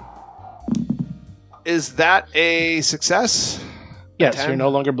 Is that a success? Yes, 10? you're no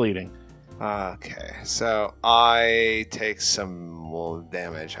longer bleeding. Okay, so I take some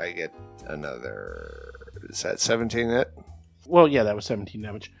damage. I get another... Is that 17 it? Well, yeah, that was 17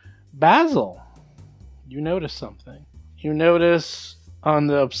 damage. Basil, you notice something. You notice on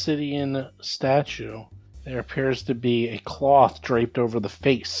the obsidian statue, there appears to be a cloth draped over the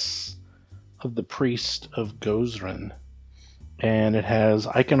face of the priest of Gozren. And it has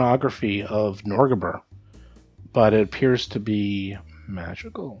iconography of Norgabur, but it appears to be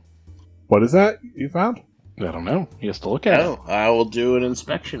magical. What is that you found? I don't know. He has to look at it. Oh, I will do an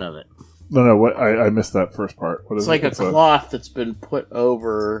inspection of it. No. What? I missed that first part. What is It's like it? a cloth that's been put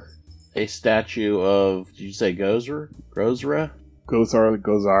over a statue of, did you say Gozra? Gozarian.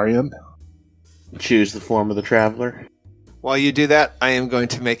 Choose the form of the traveler. While you do that, I am going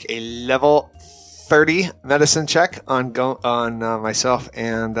to make a level 30 medicine check on myself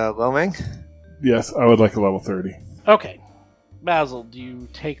and Lomang. Yes, I would like a level 30. Okay. Basil, do you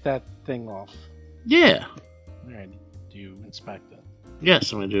take that thing off? Yeah. Alright. Do you inspect it?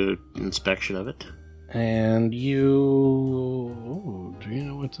 Yes, I'm going to do an inspection of it. And you... Ooh, do you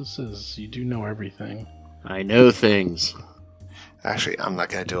know what this is? You do know everything. I know things. Actually, I'm not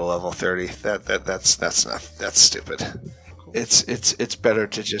going to do a level 30. That's stupid. It's better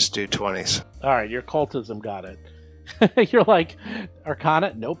to just do 20s. Alright, your cultism got it. You're like,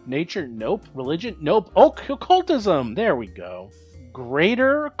 Arcana? Nope. Nature? Nope. Religion? Nope. Oh, occultism! There we go.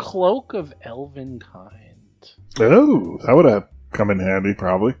 Greater Cloak of Elvenkind. Oh, that would have come in handy,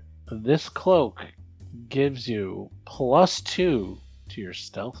 probably. This cloak gives you +2 to your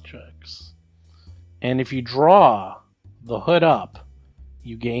stealth checks. And if you draw the hood up,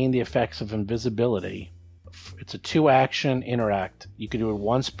 you gain the effects of invisibility. It's a 2-action interact. You can do it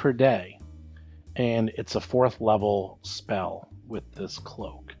once per day. And it's a 4th level spell with this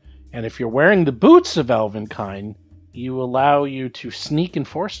cloak. And if you're wearing the boots of Elvenkind, you allow you to sneak in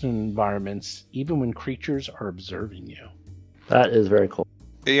forest environments even when creatures are observing you. That is very cool.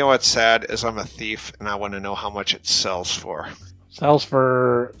 You know what's sad is I'm a thief and I want to know how much it sells for. Sells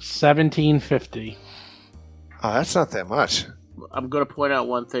for $17.50. Oh, that's not that much. I'm going to point out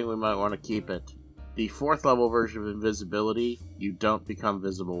one thing we might want to keep it. The 4th level version of invisibility, you don't become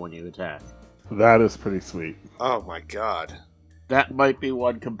visible when you attack. That is pretty sweet. Oh my god. That might be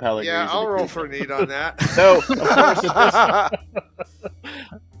one compelling Yeah, reason. I'll to roll keep for it. need on that. No, of course,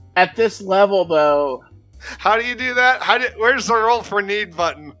 at this level, though... How do you do that? Where's the roll for need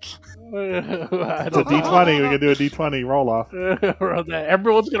button? It's a D20. We can do a D20 roll off.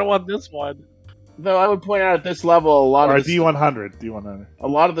 Everyone's going to want this one. Though I would point out at this level, a lot Or a of the D100. D100. a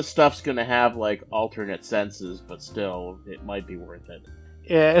lot of the stuff's going to have like alternate senses, but still, it might be worth it.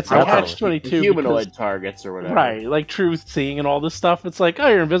 Yeah, it's a Definitely. catch-22. Humanoid because- targets or whatever. Right, like truth seeing and all this stuff. It's like, oh,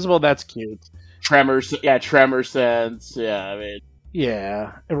 you're invisible, that's cute. Tremor sense. Yeah, I mean,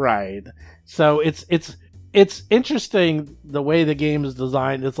 Yeah, right. So it's interesting the way the game is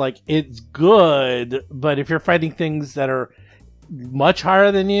designed. It's like, it's good, but if you're fighting things that are much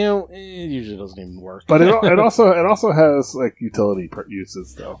higher than you, it usually doesn't even work. But it also has like utility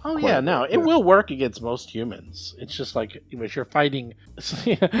uses though. Oh Quite yeah, a no, bit, it will work against most humans. It's just like if you're fighting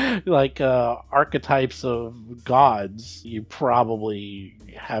like archetypes of gods, you probably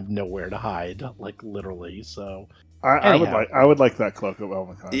have nowhere to hide, like literally. So I Anyhow. would like that cloak of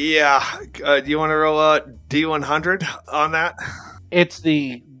Elvenkind. Yeah. Do you want to roll a D100 on that? it's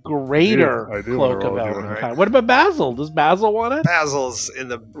the greater I do cloak wanna of roll a Elvenkind. D100. What about Basil? Does Basil want it? Basil's in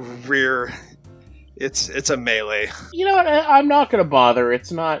the rear. It's a melee. you know what? I'm not going to bother.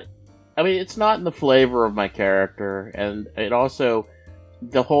 It's not. I mean, it's not in the flavor of my character, and it also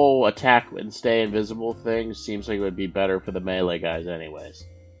the whole attack and stay invisible thing seems like it would be better for the melee guys, anyways.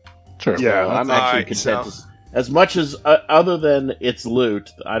 Sure. Yeah, So I'm that's- actually alright, content so- to. As much as, other than its loot,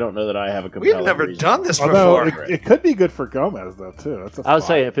 I don't know that I have a compelling We've never reason. done this Although before. it could be good for Gomez though too. That's a I would fly.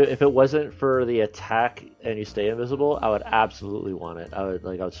 say if it wasn't for the attack and you stay invisible, I would absolutely want it. I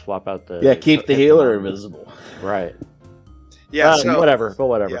would swap out the Yeah, keep the healer invisible. Right. Yeah, so whatever. But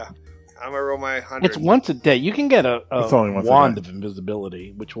whatever. Yeah, I'm gonna roll my 100. It's once a day. You can get a It's only once a wand day. of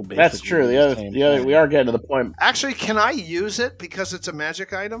invisibility, which will basically That's true. do The same other, thing. we are getting to the point. Actually, can I use it because it's a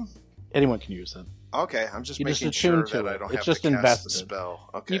magic item? Anyone can use it. Okay, I'm just You just making sure attune to that I it. don't It's have just to cast invested. the spell.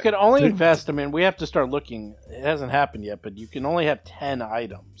 Okay. You can only Dude. invest. I mean, we have to start looking. It hasn't happened yet, but you can only have 10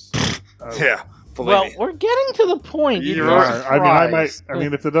 items. Yeah. Believe Well, me. we're getting to the point. You're You'd be right. surprised. I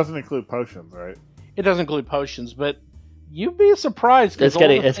mean, if it doesn't include potions, right? It doesn't include potions, but you'd be surprised. It's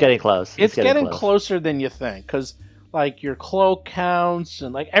getting close. It's getting closer than you think, because like your cloak counts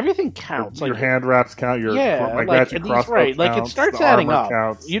and like everything counts. Your like hand wraps count. Your magic crossbow right. counts, Like it starts the adding armor up.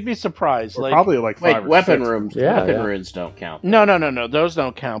 Counts. You'd be surprised. Or like probably like 5 or weapon 6. rooms. Yeah, weapon runes don't count. No, those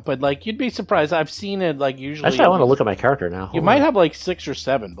don't count. But like you'd be surprised. I've seen it like usually. Actually, I want to look at my character now. You might have like 6 or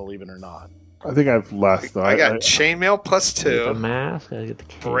 7, believe it or not. I think I've less though. I got chainmail plus The 2, mask. I get the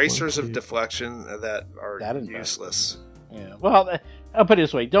cape, bracers 1, of 2. deflection that are useless. Yeah. Well, I'll put it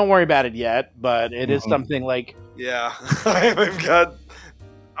this way: don't worry about it yet. But it is something like. Yeah,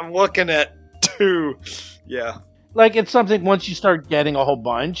 I'm looking at 2. Yeah. Like, it's something, once you start getting a whole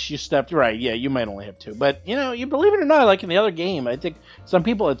bunch, you step, right, yeah, you might only have 2. But, you believe it or not, like in the other game, I think some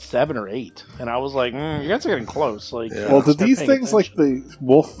people had 7 or 8. And I was like, you guys are getting close. Like, Well, do these things, like the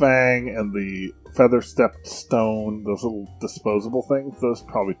Wolf Fang and the Feather Stepped Stone, those little disposable things, those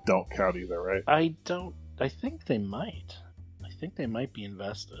probably don't count either, right? I think they might. I think they might be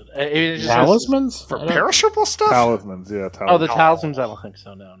invested. Talismans? For perishable stuff? Talismans, yeah. Oh, the talismans, I don't think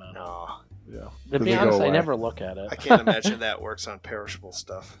so, no. Yeah. To be honest, I never look at it. I can't imagine that works on perishable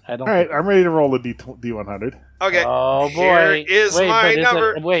stuff. I don't. All right, I'm ready to roll a D100. Okay. Oh boy! Here is my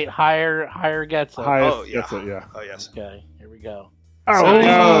number. Higher gets it. Highest Oh, yeah. gets it, yeah. Oh, yes. Okay, here we go. Oh,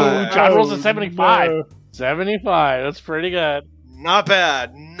 no. John rolls a no. 75. No. 75. That's pretty good. Not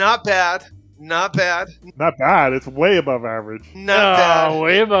bad. Not bad. Not bad. It's way above average. Not bad.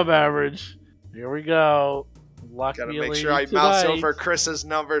 Way above average. Here we go. Gotta make sure I mouse over Chris's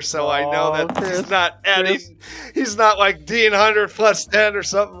number so I know that Chris, he's not adding. He's not like D100 plus 10 or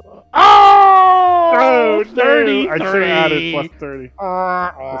something. Oh, 33. I should have added plus 30.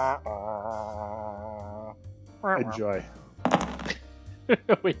 Enjoy.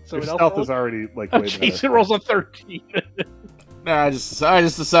 Wait, so Your stealth is already like way Jason better. rolls a 13. Nah, I just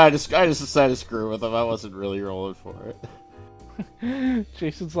decided to screw with him. I wasn't really rolling for it.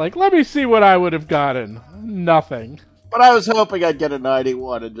 Jason's like, let me see what I would have gotten. Nothing. But I was hoping I'd get a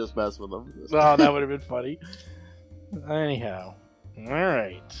 91 and just mess with him. Oh, that would have been funny. Anyhow.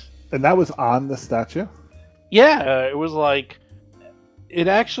 Alright. And that was on the statue? Yeah, it was like... It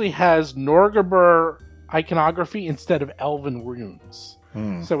actually has Norgabur iconography instead of elven runes.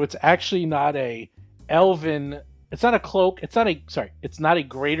 So it's actually not a elven... It's not a cloak. It's not a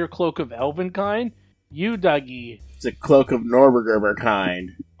greater cloak of elven kind. You, Dougie... It's a cloak of Norbergerber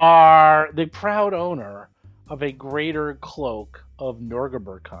kind. Are the proud owner of a greater cloak of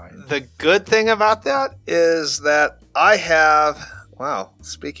Norgabur kind. The good thing about that is that I have... Wow,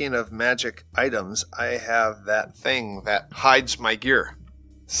 speaking of magic items, I have that thing that hides my gear.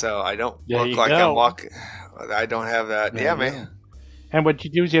 So I don't look like I'm walking... I don't have that. Yeah, man. And what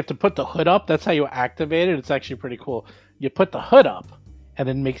you do is you have to put the hood up. That's how you activate it. It's actually pretty cool. You put the hood up, and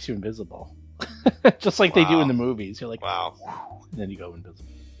it makes you invisible. Just like they do in the movies. You're like, wow. And then you go invisible.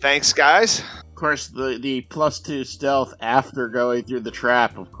 Thanks, guys. Of course, the +2 stealth after going through the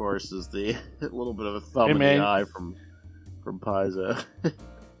trap, of course, is the little bit of a thumb in the eye from Paizo.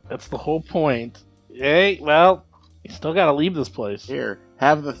 That's the whole point. Hey, well, you still got to leave this place. Here,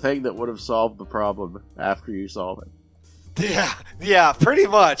 have the thing that would have solved the problem after you solve it. Yeah, pretty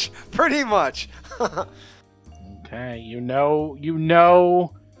much. Okay, you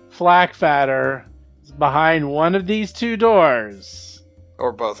know Flakfatter is behind one of these 2 doors.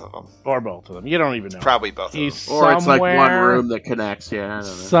 Or both of them. You don't even know. Probably both of them. Or it's like one room that connects, yeah. I don't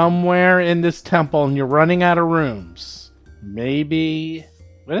know. Somewhere in this temple, and you're running out of rooms. Maybe...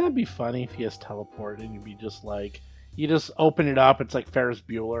 Wouldn't that be funny if he has teleport and you'd be just like... You just open it up, it's like Ferris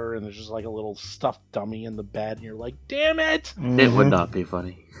Bueller, and there's just like a little stuffed dummy in the bed, and you're like, damn it! It would not be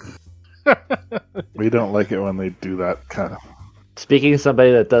funny. We don't like it when they do that kind of... Speaking of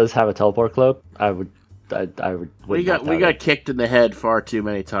somebody that does have a teleport cloak, I would. We got kicked in the head far too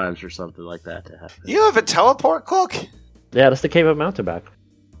many times or something like that to happen. You have a teleport cloak? Yeah, that's the Cave of Mountebank.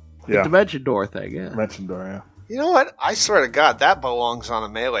 The Dimension Door thing, yeah. Dimension Door, yeah. You know what? I swear to God, that belongs on a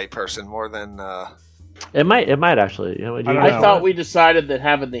melee person more than... It might actually. You know, I thought we decided that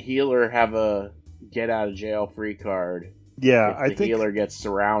having the healer have a get out of jail free card. Yeah, if the healer gets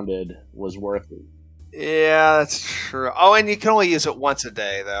surrounded was worth it. Yeah, that's true. Oh, and you can only use it once a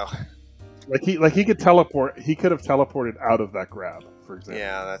day, though. Like he could teleport. He could have teleported out of that grab, for example.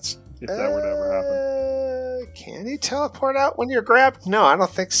 Yeah, that's if that were to ever happen. Can you teleport out when you're grabbed? No, I don't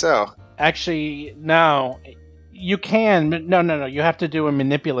think so. Actually, no. You can, but no. You have to do a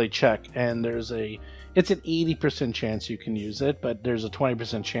manipulate check, and it's an 80% chance you can use it, but there's a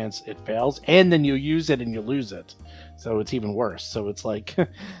 20% chance it fails, and then you use it and you lose it. So it's even worse. So it's like,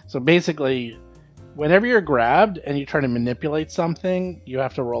 so basically, whenever you're grabbed and you try to manipulate something, you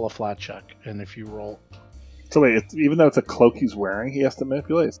have to roll a flat check. And if you roll So wait, even though it's a cloak he's wearing, he has to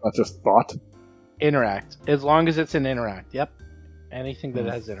manipulate? It's not just thought? Interact. As long as it's an interact. Yep. Anything that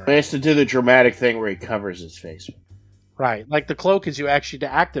has interact. He has to do the dramatic thing where he covers his face. Right. Like the cloak is you actually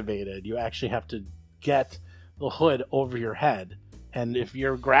to activate it. You actually have to get the hood over your head. And if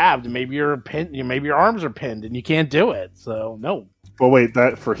you're grabbed, maybe you're pinned, maybe your arms are pinned and you can't do it. So no. Well, wait,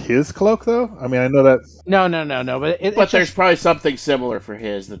 that for his cloak though? I mean, I know that. No. But There's probably something similar for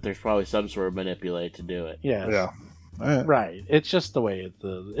his, that there's probably some sort of manipulate to do it. Yes. Yeah. Right. Right. It's just the way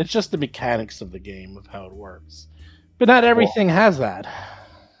it's just the mechanics of the game of how it works. But not everything has that.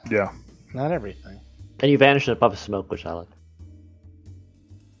 Yeah. Not everything. And you vanish in a puff of smoke, which I like.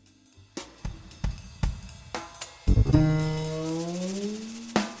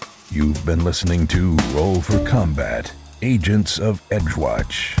 You've been listening to Roll for Combat, Agents of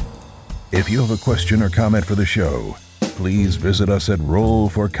Edgewatch. If you have a question or comment for the show, please visit us at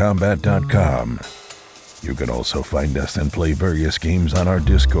rollforcombat.com. You can also find us and play various games on our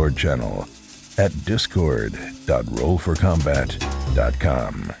Discord channel at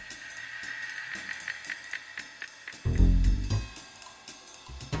discord.rollforcombat.com.